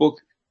entire book,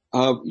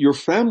 your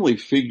family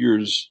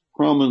figures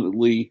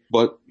prominently,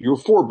 but your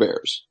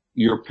forebears,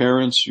 your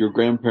parents, your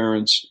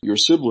grandparents, your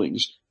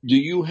siblings, do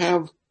you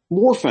have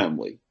more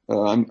family?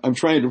 I'm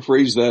trying to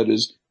phrase that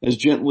as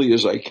gently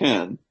as I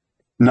can.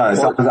 No,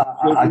 so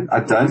I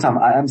don't.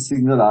 I am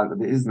single.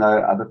 There is no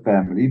other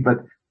family. But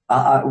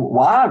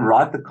why I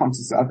write the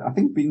context, I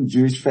think being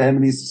Jewish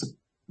family is a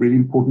really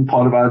important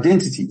part of our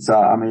identity. So,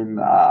 I mean,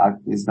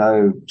 there's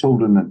no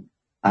children and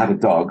I have a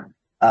dog.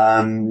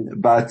 I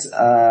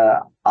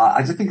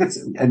just think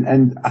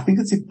and I think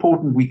it's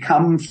important. We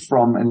come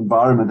from an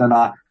environment, and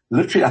I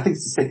think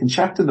it's the second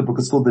chapter in the book.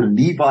 It's called The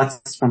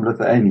Levites from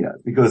Lithuania,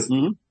 because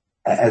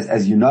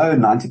as you know,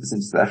 90%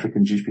 of South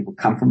African Jewish people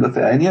come from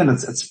Lithuania, and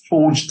it's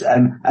forged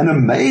an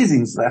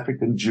amazing South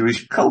African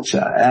Jewish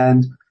culture.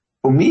 And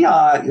for me,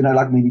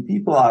 like many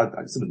people, I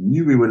sort of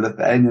knew we were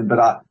Lithuanian, but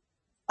I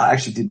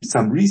actually did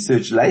some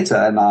research later,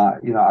 and I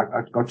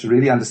got to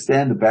really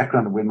understand the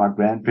background of when my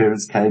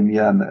grandparents came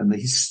here and the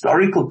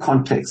historical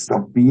context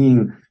of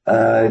being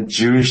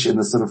Jewish in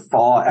the sort of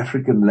far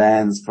African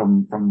lands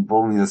from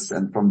Vilnius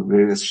and from the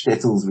various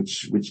shtetls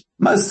which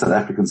most South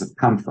Africans have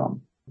come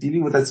from.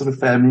 Dealing with that sort of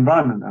family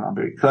environment, and I'm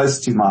very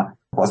close to my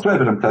pastor,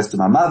 but I'm close to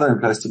my mother and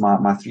close to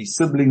my three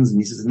siblings,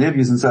 nieces and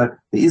nephews, and so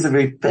there is a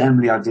very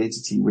family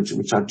identity which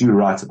I do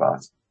write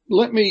about.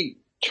 Let me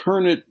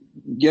turn it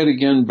yet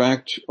again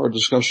back to our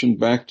discussion,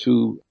 back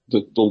to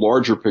the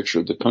larger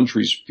picture, the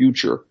country's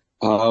future.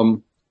 I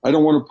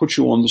don't want to put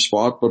you on the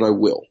spot, but I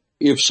will.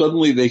 If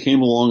suddenly they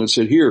came along and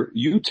said, "Here,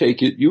 you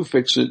take it, you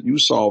fix it, you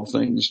solve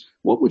things,"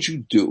 what would you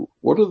do?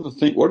 What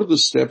are the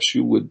steps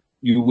you would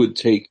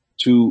take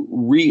to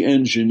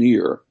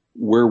re-engineer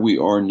where we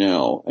are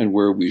now and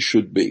where we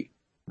should be?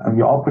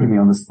 You are putting me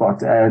on the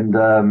spot, and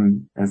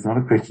it's not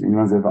a question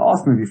anyone's ever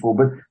asked me before,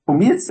 but for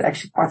me it's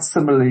actually quite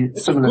similar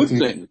it's a good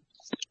thing.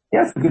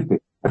 Yeah, it's a good thing.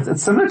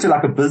 It's similar to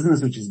like a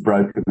business which is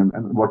broken,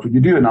 and what would you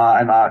do? And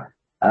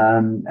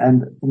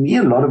for me,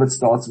 a lot of it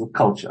starts with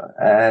culture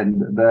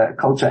and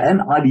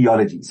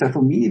ideology. So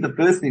for me, the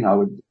first thing I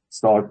would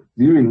start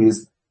doing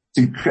is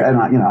to create,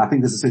 I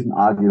think there's a certain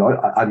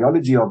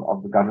ideology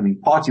of the governing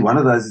party. One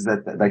of those is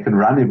that they can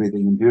run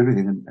everything and do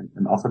everything,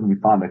 and often we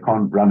find they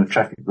can't run a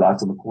traffic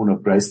light on the corner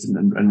of Grayston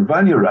and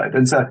Rivonia Road.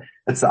 And so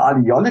it's the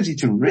ideology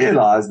to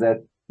realize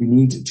that we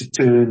need to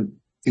turn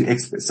to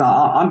experts. So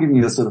I'm giving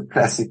you a sort of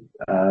classic,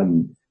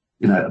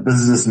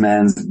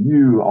 businessman's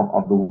view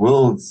of the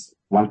world's.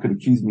 One could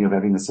accuse me of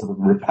having a sort of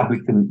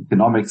Republican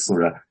economics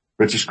or a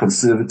British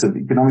conservative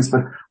economics,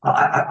 but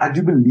I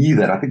do believe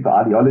that. I think the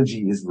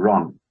ideology is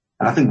wrong.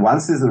 And I think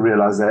once there's a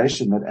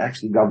realization that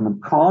actually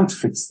government can't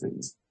fix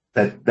things,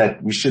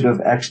 that we should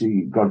have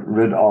actually got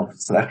rid of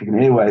South African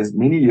Airways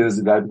many years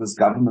ago, because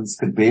governments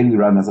could barely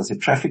run, as I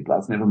said, traffic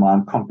lights, never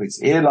mind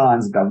complex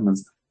airlines.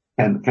 Governments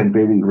can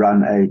barely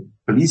run a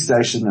police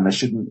station, and they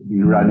shouldn't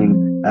be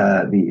running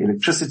the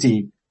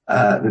electricity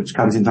which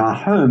comes into our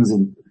homes.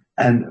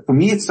 And for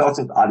me, it starts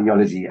with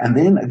ideology. And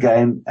then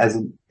again, as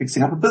in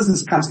fixing up a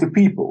business, comes to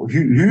people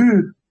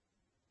who,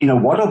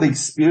 what are the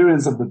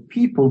experience of the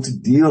people to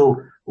deal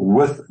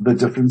with the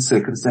different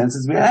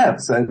circumstances we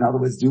have? So in other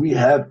words, do we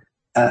have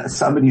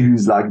somebody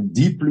who's like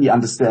deeply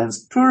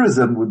understands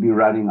tourism would be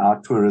running our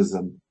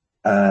tourism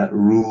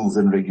rules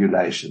and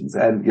regulations?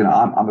 And,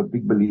 I'm a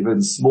big believer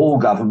in small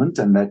government,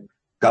 and that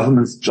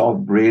government's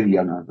job really,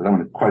 I don't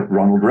want to quote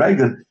Ronald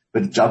Reagan,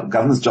 but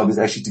government's job is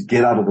actually to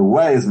get out of the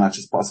way as much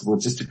as possible,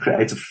 just to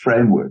create a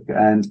framework.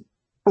 And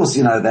of course,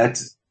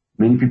 that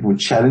many people would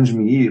challenge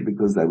me,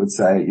 because they would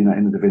say, in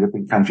a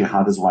developing country,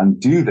 how does one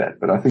do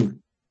that? But I think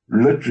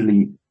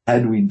literally,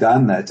 had we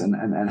done that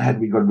and had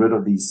we got rid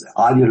of these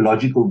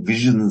ideological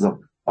visions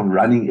of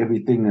running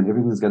everything and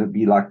everything's going to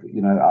be like,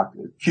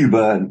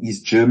 Cuba and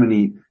East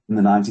Germany in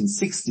the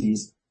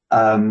 1960s,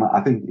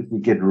 I think if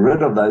we get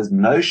rid of those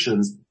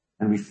notions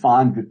and we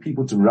find good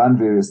people to run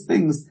various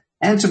things,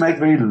 and to make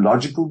very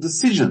logical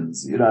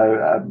decisions,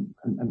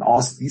 and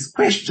ask these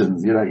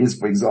questions,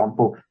 for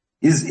example,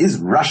 is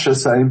Russia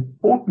so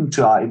important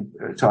to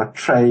our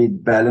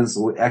trade balance,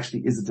 or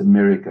actually is it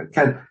America?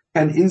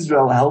 Can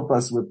Israel help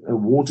us with a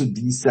water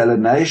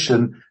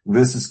desalination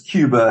versus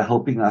Cuba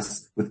helping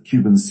us with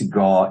Cuban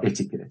cigar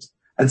etiquette?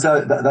 And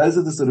so those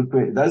are the sort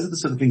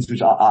of things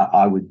which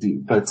I would do.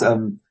 But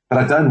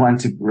I don't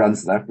want to run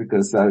South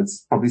Africa, so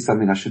it's probably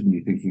something I shouldn't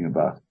be thinking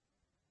about.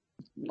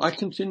 I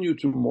continue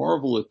to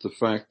marvel at the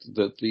fact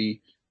that the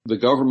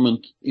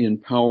government in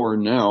power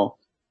now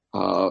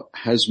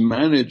has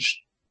managed,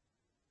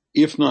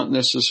 if not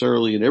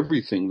necessarily in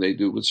everything they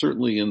do, but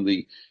certainly in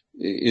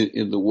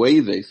the way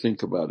they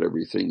think about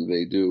everything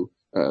they do,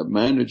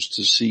 managed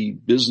to see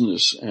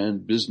business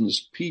and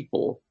business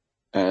people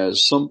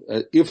as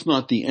if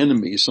not the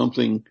enemy,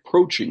 something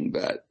approaching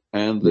that,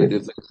 and that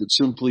if they could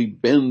simply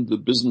bend the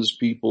business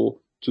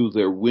people to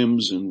their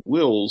whims and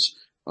wills,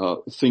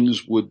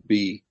 things would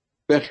be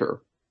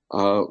better,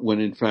 when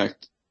in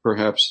fact,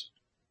 perhaps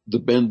the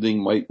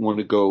bending might want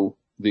to go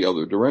the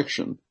other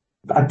direction.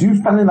 I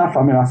do, funny enough,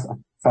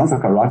 sounds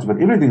like I write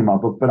about everything in my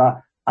book, but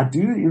I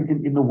do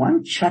in the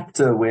one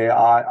chapter where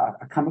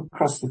I come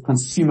across the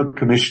Consumer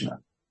Commissioner.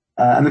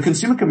 And the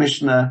Consumer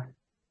Commissioner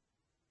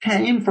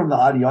came from the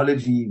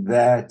ideology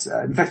that,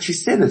 in fact, she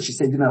said,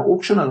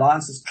 auction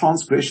alliances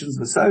transgressions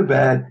were so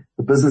bad,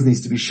 the business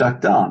needs to be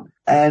shut down.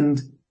 And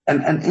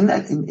in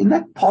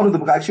that part of the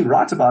book, I actually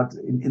write about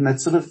in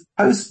that sort of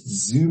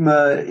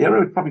post-Zuma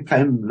era, it probably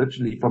came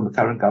literally from the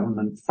current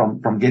government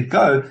from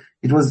get-go.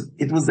 It was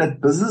that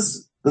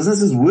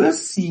businesses were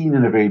seen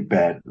in a very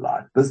bad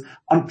light.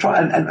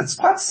 And it's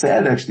quite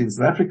sad actually in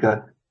South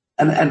Africa.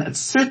 And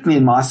it's certainly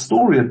in my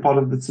story, and part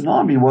of the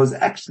tsunami was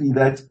actually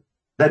that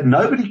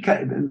nobody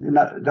came,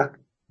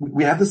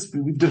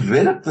 we've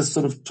developed this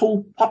sort of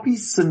tall poppy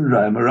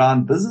syndrome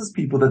around business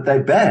people that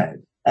they're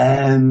bad.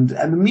 And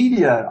the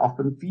media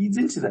often feeds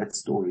into that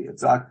story.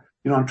 It's like,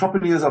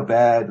 entrepreneurs are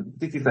bad,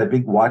 particularly if they're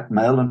big white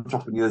male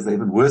entrepreneurs, they're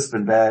even worse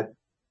than bad.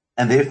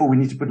 And therefore we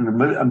need to put in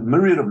a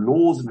myriad of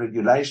laws and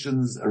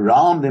regulations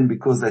around them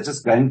because they're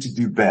just going to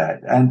do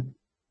bad. And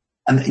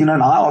I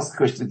ask the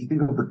question, if you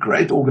think of the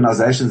great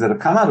organizations that have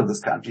come out of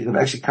this country, that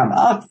have actually come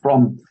out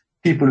from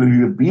people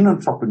who have been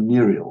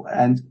entrepreneurial.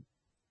 And,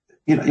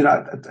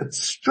 it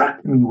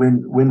struck me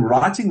when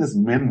writing this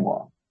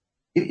memoir.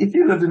 If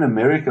you lived in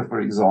America, for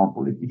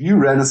example, if you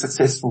ran a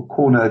successful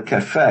corner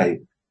cafe,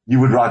 you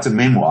would write a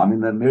memoir. I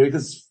mean,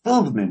 America's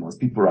filled with memoirs.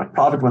 People write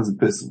private ones and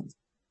personal ones.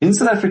 In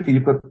South Africa,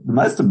 you've got the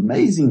most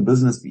amazing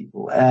business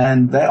people,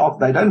 and they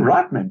don't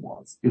write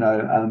memoirs.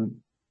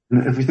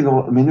 If you think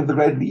of many of the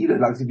great leaders,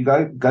 like if you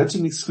go to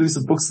an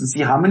exclusive books and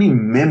see how many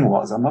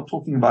memoirs, I'm not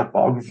talking about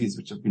biographies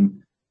which have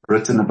been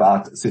written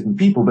about certain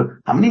people, but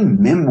how many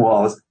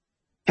memoirs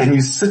can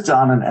you sit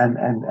down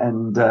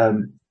and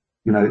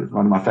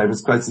one of my favorite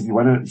quotes, if you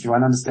want to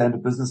understand a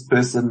business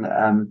person,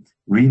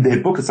 read their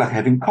book. It's like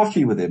having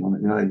coffee with them.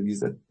 They use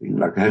that,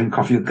 like having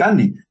coffee with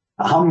Gandhi.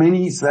 How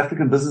many South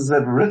African businesses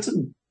have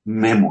written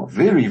memoir?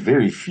 Very,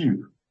 very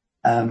few.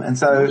 And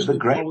so the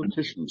great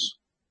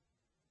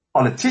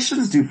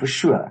politicians do for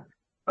sure.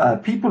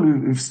 People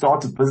who've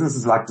started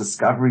businesses like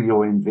Discovery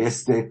or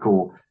Investec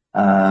or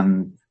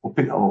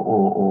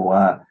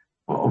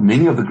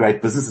many of the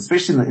great businesses,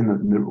 especially in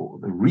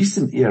the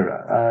recent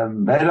era,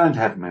 they don't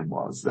have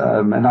memoirs.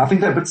 And I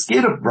think they're a bit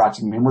scared of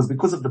writing memoirs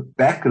because of the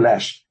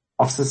backlash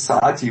of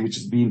society, which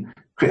has been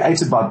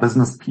created by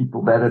business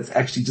people, that it's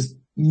actually just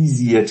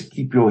easier to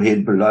keep your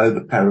head below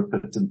the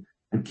parapet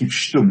and keep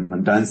stum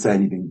and don't say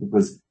anything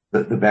because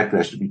the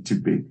backlash would be too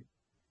big.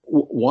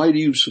 Why do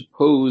you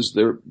suppose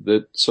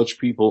that such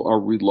people are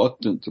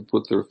reluctant to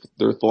put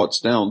their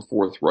thoughts down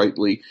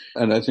forthrightly?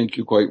 And I think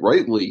you quite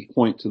rightly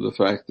point to the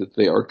fact that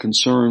they are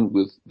concerned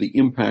with the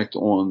impact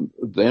on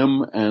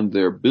them and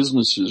their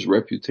businesses'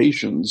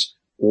 reputations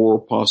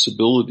or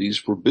possibilities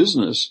for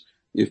business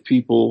if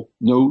people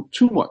know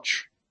too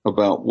much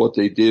about what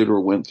they did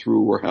or went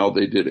through or how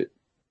they did it.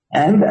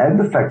 And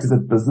the fact is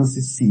that business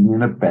is seen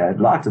in a bad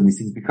light, and these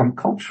things become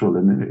cultural,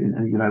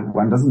 and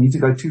one doesn't need to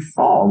go too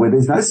far, where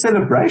there's no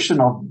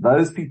celebration of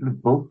those people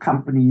who've built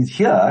companies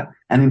here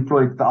and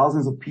employed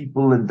thousands of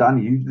people and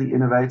done hugely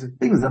innovative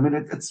things. I mean,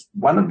 it's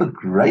one of the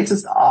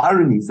greatest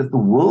ironies that the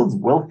world's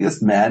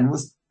wealthiest man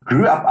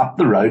grew up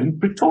the road in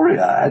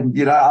Pretoria.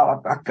 And,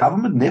 our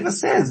government never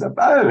says,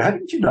 oh,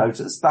 haven't you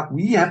noticed? Like,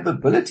 we have the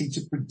ability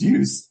to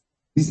produce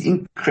these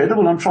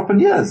incredible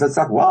entrepreneurs. It's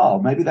like,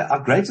 wow, maybe our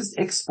greatest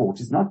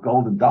export is not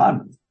gold and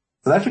diamonds.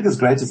 South Africa's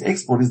greatest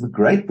export is the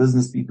great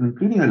business people,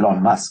 including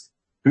Elon Musk,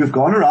 who have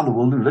gone around the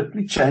world and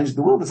literally changed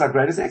the world. It's our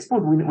greatest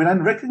export. We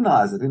don't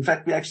recognize it. In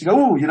fact, we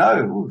actually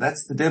go,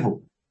 that's the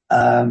devil.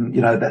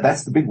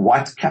 That's the big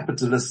white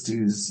capitalist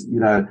who's,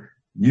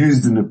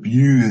 used and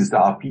abused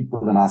our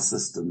people and our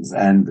systems.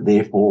 And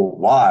therefore,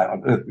 why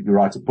on earth would you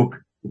write a book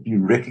if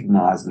you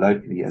recognize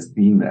locally as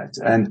being that?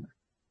 And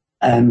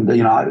when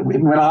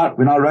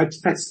I wrote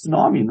Tax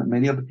Tsunami,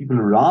 many of the people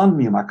around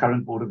me and my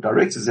current board of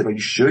directors said, are you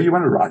sure you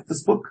want to write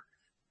this book?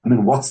 I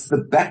mean, what's the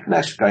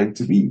backlash going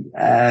to be?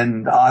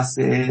 And I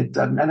said,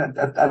 and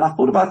I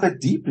thought about that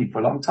deeply for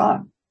a long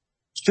time.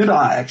 Should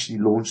I actually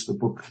launch the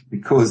book?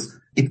 Because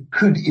it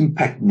could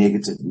impact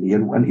negatively.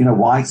 And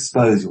why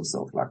expose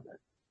yourself like that?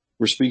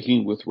 We're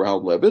speaking with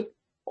Rael Levitt,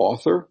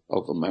 author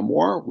of a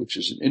memoir, which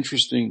is an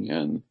interesting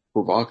and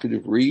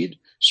provocative read,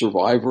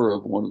 survivor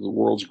of one of the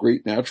world's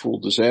great natural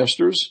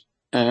disasters,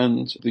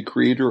 and the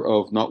creator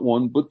of not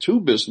one but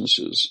two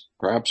businesses,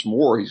 perhaps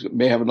more. He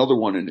may have another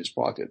one in his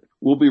pocket.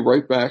 We'll be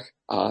right back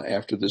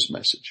after this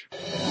message.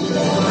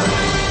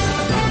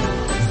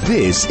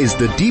 This is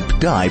The Deep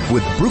Dive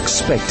with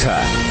Brooks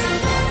Spector.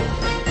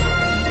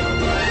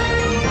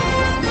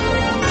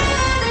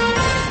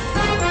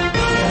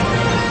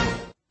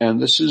 And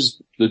this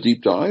is The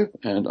Deep Dive,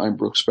 and I'm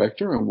Brooks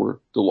Spector, and we're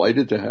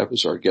delighted to have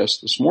as our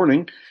guest this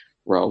morning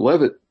Rael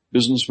Levitt,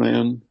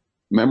 businessman,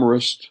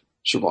 memorist,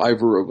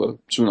 survivor of a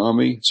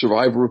tsunami,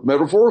 survivor of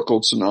metaphorical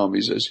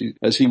tsunamis,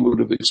 as he would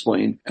have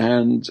explained,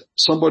 and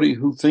somebody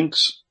who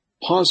thinks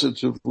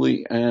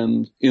positively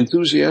and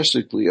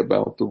enthusiastically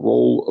about the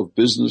role of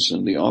business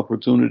and the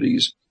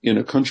opportunities in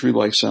a country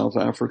like South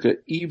Africa,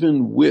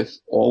 even with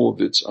all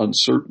of its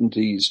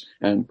uncertainties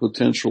and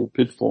potential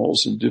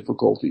pitfalls and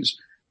difficulties.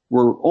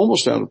 We're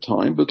almost out of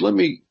time, but let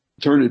me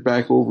turn it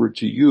back over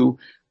to you.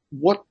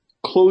 What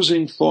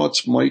closing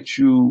thoughts might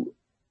you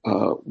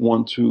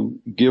want to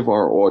give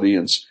our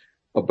audience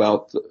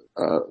about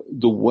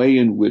the way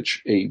in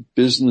which a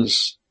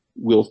business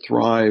will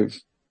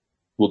thrive,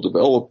 will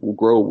develop, will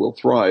grow, will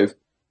thrive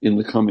in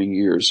the coming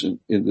years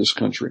in this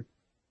country?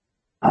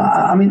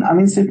 I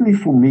mean, certainly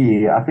for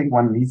me, I think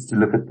one needs to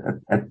look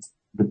at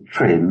the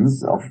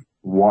trends of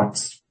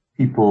what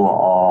people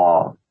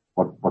are,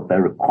 what they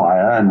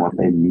require and what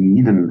they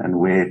need and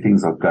where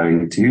things are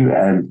going to.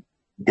 And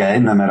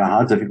again, no matter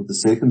how difficult the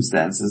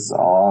circumstances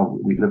are,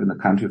 we live in a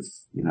country of,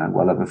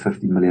 well over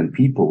 50 million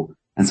people.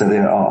 And so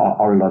there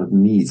are a lot of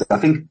needs. I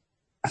think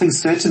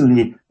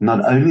certainly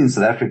not only in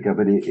South Africa,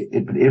 but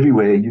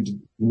everywhere you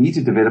need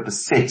to develop a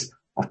set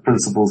of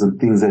principles and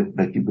things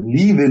that you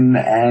believe in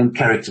and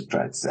character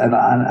traits. And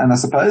I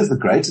suppose the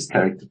greatest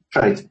character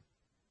trait,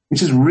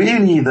 which is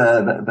really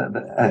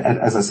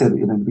as I said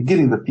in the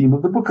beginning, the theme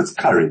of the book, it's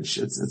courage.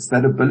 It's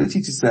that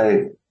ability to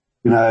say,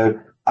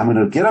 I'm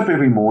going to get up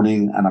every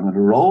morning and I'm going to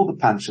roll the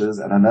punches,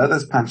 and I know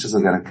those punches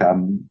are going to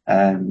come,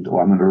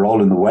 or I'm going to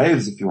roll in the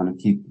waves, if you want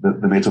to keep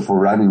the metaphor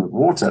running with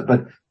water,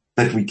 but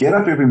that we get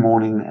up every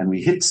morning and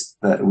we hit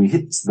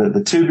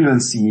the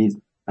turbulent seas,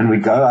 and we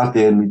go out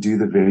there and we do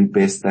the very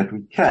best that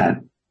we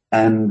can.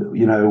 And,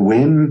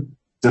 when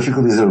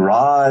difficulties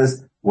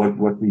arise,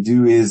 what we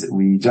do is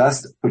we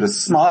just put a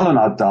smile on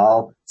our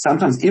dial,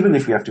 sometimes even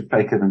if we have to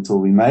fake it until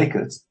we make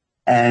it,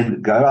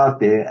 and go out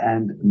there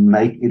and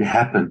make it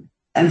happen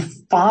and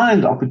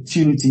find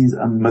opportunities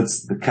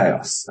amidst the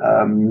chaos,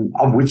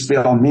 of which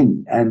there are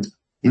many. And,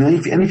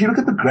 if you look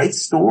at the great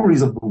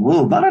stories of the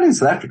world, not only in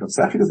South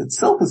Africa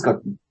itself has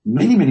got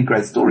many, many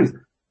great stories.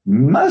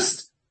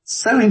 Most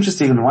so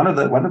interesting. And one of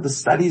the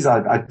studies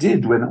I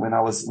did when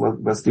I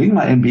was doing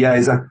my MBA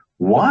is like,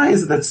 why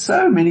is it that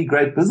so many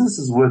great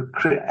businesses were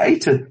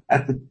created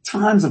at the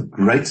times of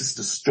greatest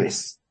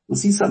distress? You'll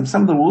see some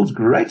of the world's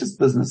greatest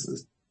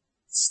businesses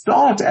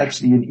start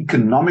actually in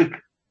economic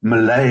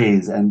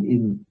malaise and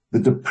in the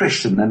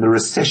depression and the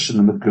recession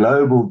and the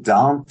global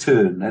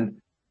downturn.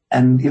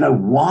 And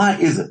why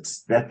is it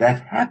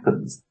that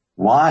happens?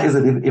 Why is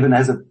it even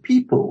as a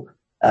people,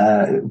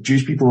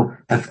 Jewish people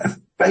have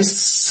faced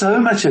so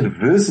much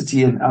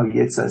adversity and are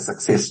yet so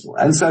successful?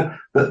 And so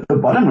the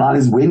bottom line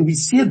is, when we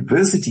see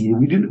adversity,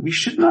 we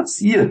should not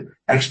see it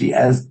actually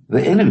as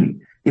the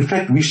enemy. In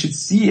fact, we should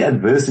see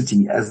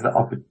adversity as the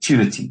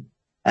opportunity.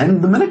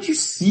 And the minute you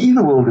see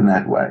the world in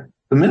that way,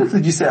 the minute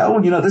that you say,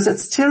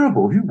 that's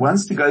terrible, who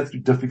wants to go through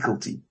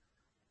difficulty?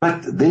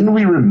 But then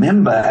we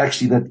remember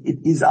actually that it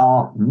is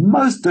our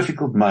most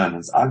difficult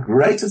moments, our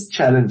greatest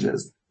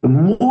challenges, the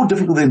more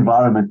difficult the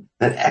environment,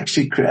 that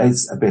actually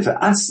creates a better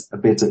us, a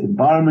better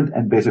environment,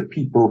 and better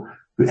people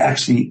who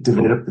actually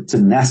develop the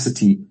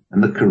tenacity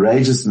and the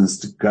courageousness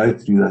to go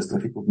through those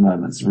difficult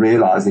moments,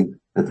 realizing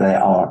that they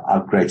are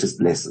our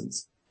greatest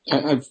lessons.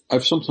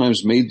 I've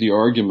sometimes made the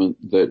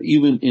argument that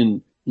even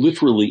in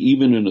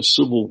a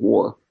civil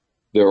war,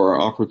 there are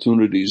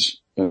opportunities,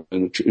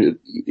 and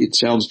it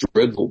sounds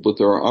dreadful, but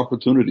there are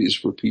opportunities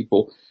for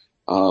people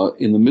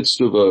in the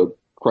midst of a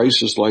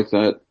crisis like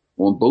that.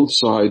 On both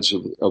sides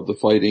of the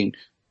fighting,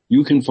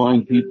 you can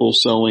find people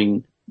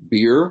selling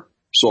beer,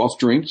 soft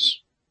drinks,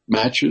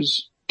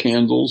 matches,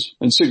 candles,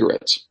 and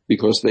cigarettes,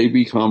 because they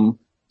become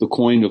the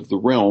coin of the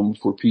realm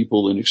for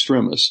people in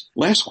extremis.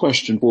 Last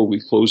question before we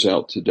close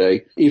out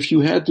today. If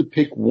you had to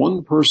pick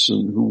one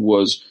person who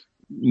was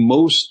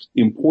most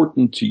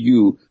important to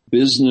you,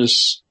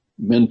 business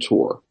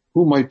mentor,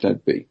 who might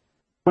that be?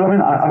 Well,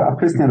 I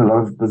personally had a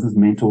lot of business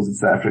mentors in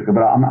South Africa,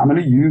 but I'm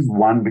going to use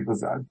one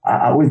because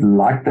I always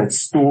liked that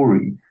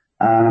story.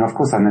 And of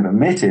course, I never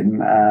met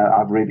him.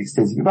 I've read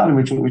extensively about him,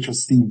 which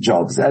was Steve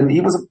Jobs. And he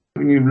was a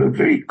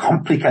very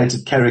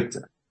complicated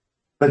character,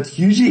 but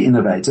hugely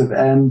innovative.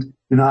 And,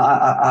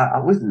 I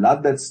always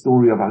loved that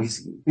story of how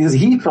because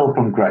he fell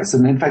from grace.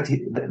 And in fact,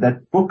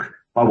 that book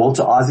by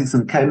Walter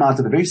Isaacson came out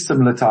at a very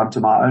similar time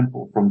to my own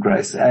book, From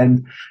Grace.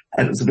 And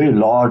it was a very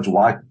large,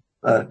 white,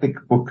 thick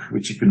book,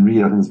 which you can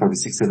read. I think it's probably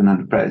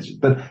 600-700 pages.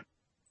 But,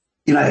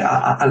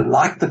 I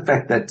like the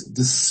fact that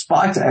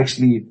despite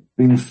actually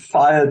being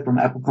fired from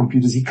Apple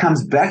Computers, he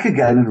comes back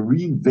again and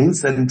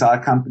reinvents that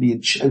entire company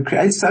and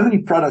creates so many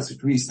products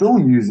which we're still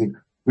using,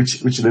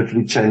 which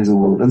literally change the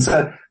world. And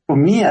so for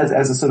me,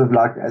 as a sort of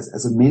like,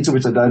 as a mentor,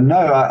 which I don't know,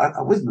 I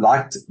always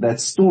liked that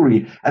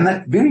story and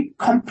that very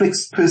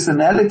complex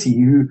personality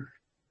who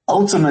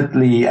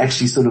ultimately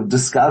actually sort of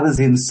discovers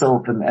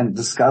himself and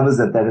discovers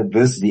that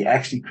adversity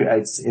actually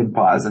creates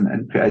empires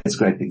and creates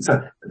great things.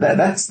 So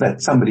that's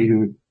somebody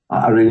who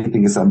I really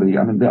think is somebody.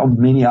 I mean, there are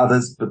many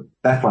others, but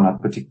that one I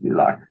particularly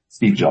like,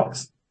 Steve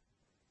Jobs.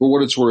 For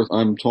what it's worth,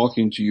 I'm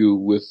talking to you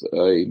with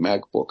a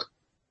MacBook.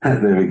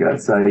 There we go.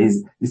 So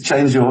he's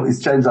changed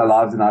our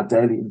lives and our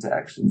daily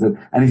interactions,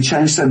 and he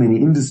changed so many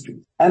industries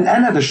and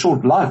had a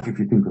short life if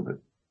you think of it.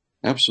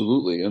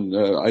 Absolutely. And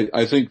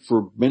I think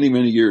for many,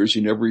 many years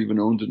he never even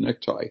owned a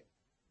necktie.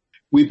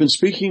 We've been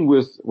speaking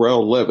with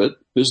Rael Levitt,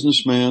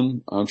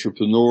 businessman,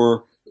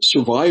 entrepreneur,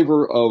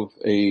 survivor of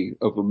a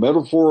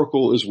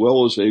metaphorical as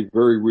well as a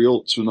very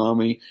real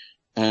tsunami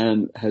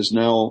and has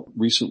now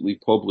recently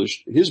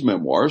published his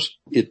memoirs.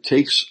 It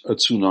Takes a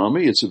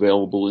Tsunami. It's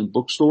available in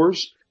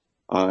bookstores.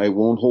 I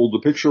won't hold the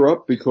picture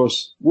up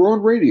because we're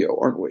on radio,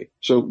 aren't we?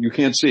 So you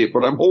can't see it,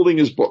 but I'm holding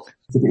his book.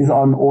 It is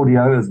on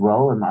audio as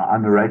well, and I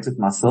narrate it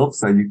myself,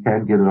 so you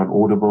can get it on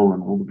Audible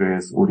and all the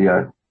various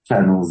audio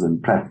channels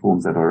and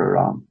platforms that are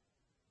around.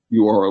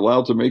 You are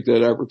allowed to make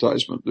that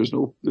advertisement. There's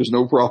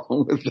no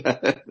problem with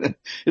that.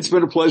 It's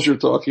been a pleasure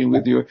talking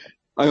with you.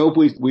 I hope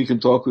we can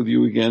talk with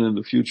you again in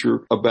the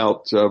future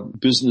about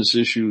business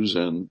issues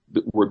and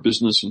where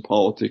business and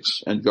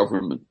politics and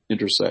government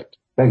intersect.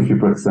 Thank you,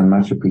 Brooks, and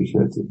much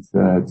appreciated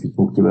to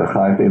talk to the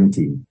Chai FM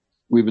team.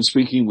 We've been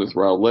speaking with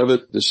Rael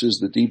Levitt. This is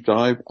The Deep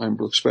Dive. I'm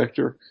Brooks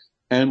Spector,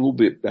 and we'll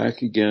be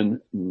back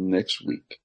again next week.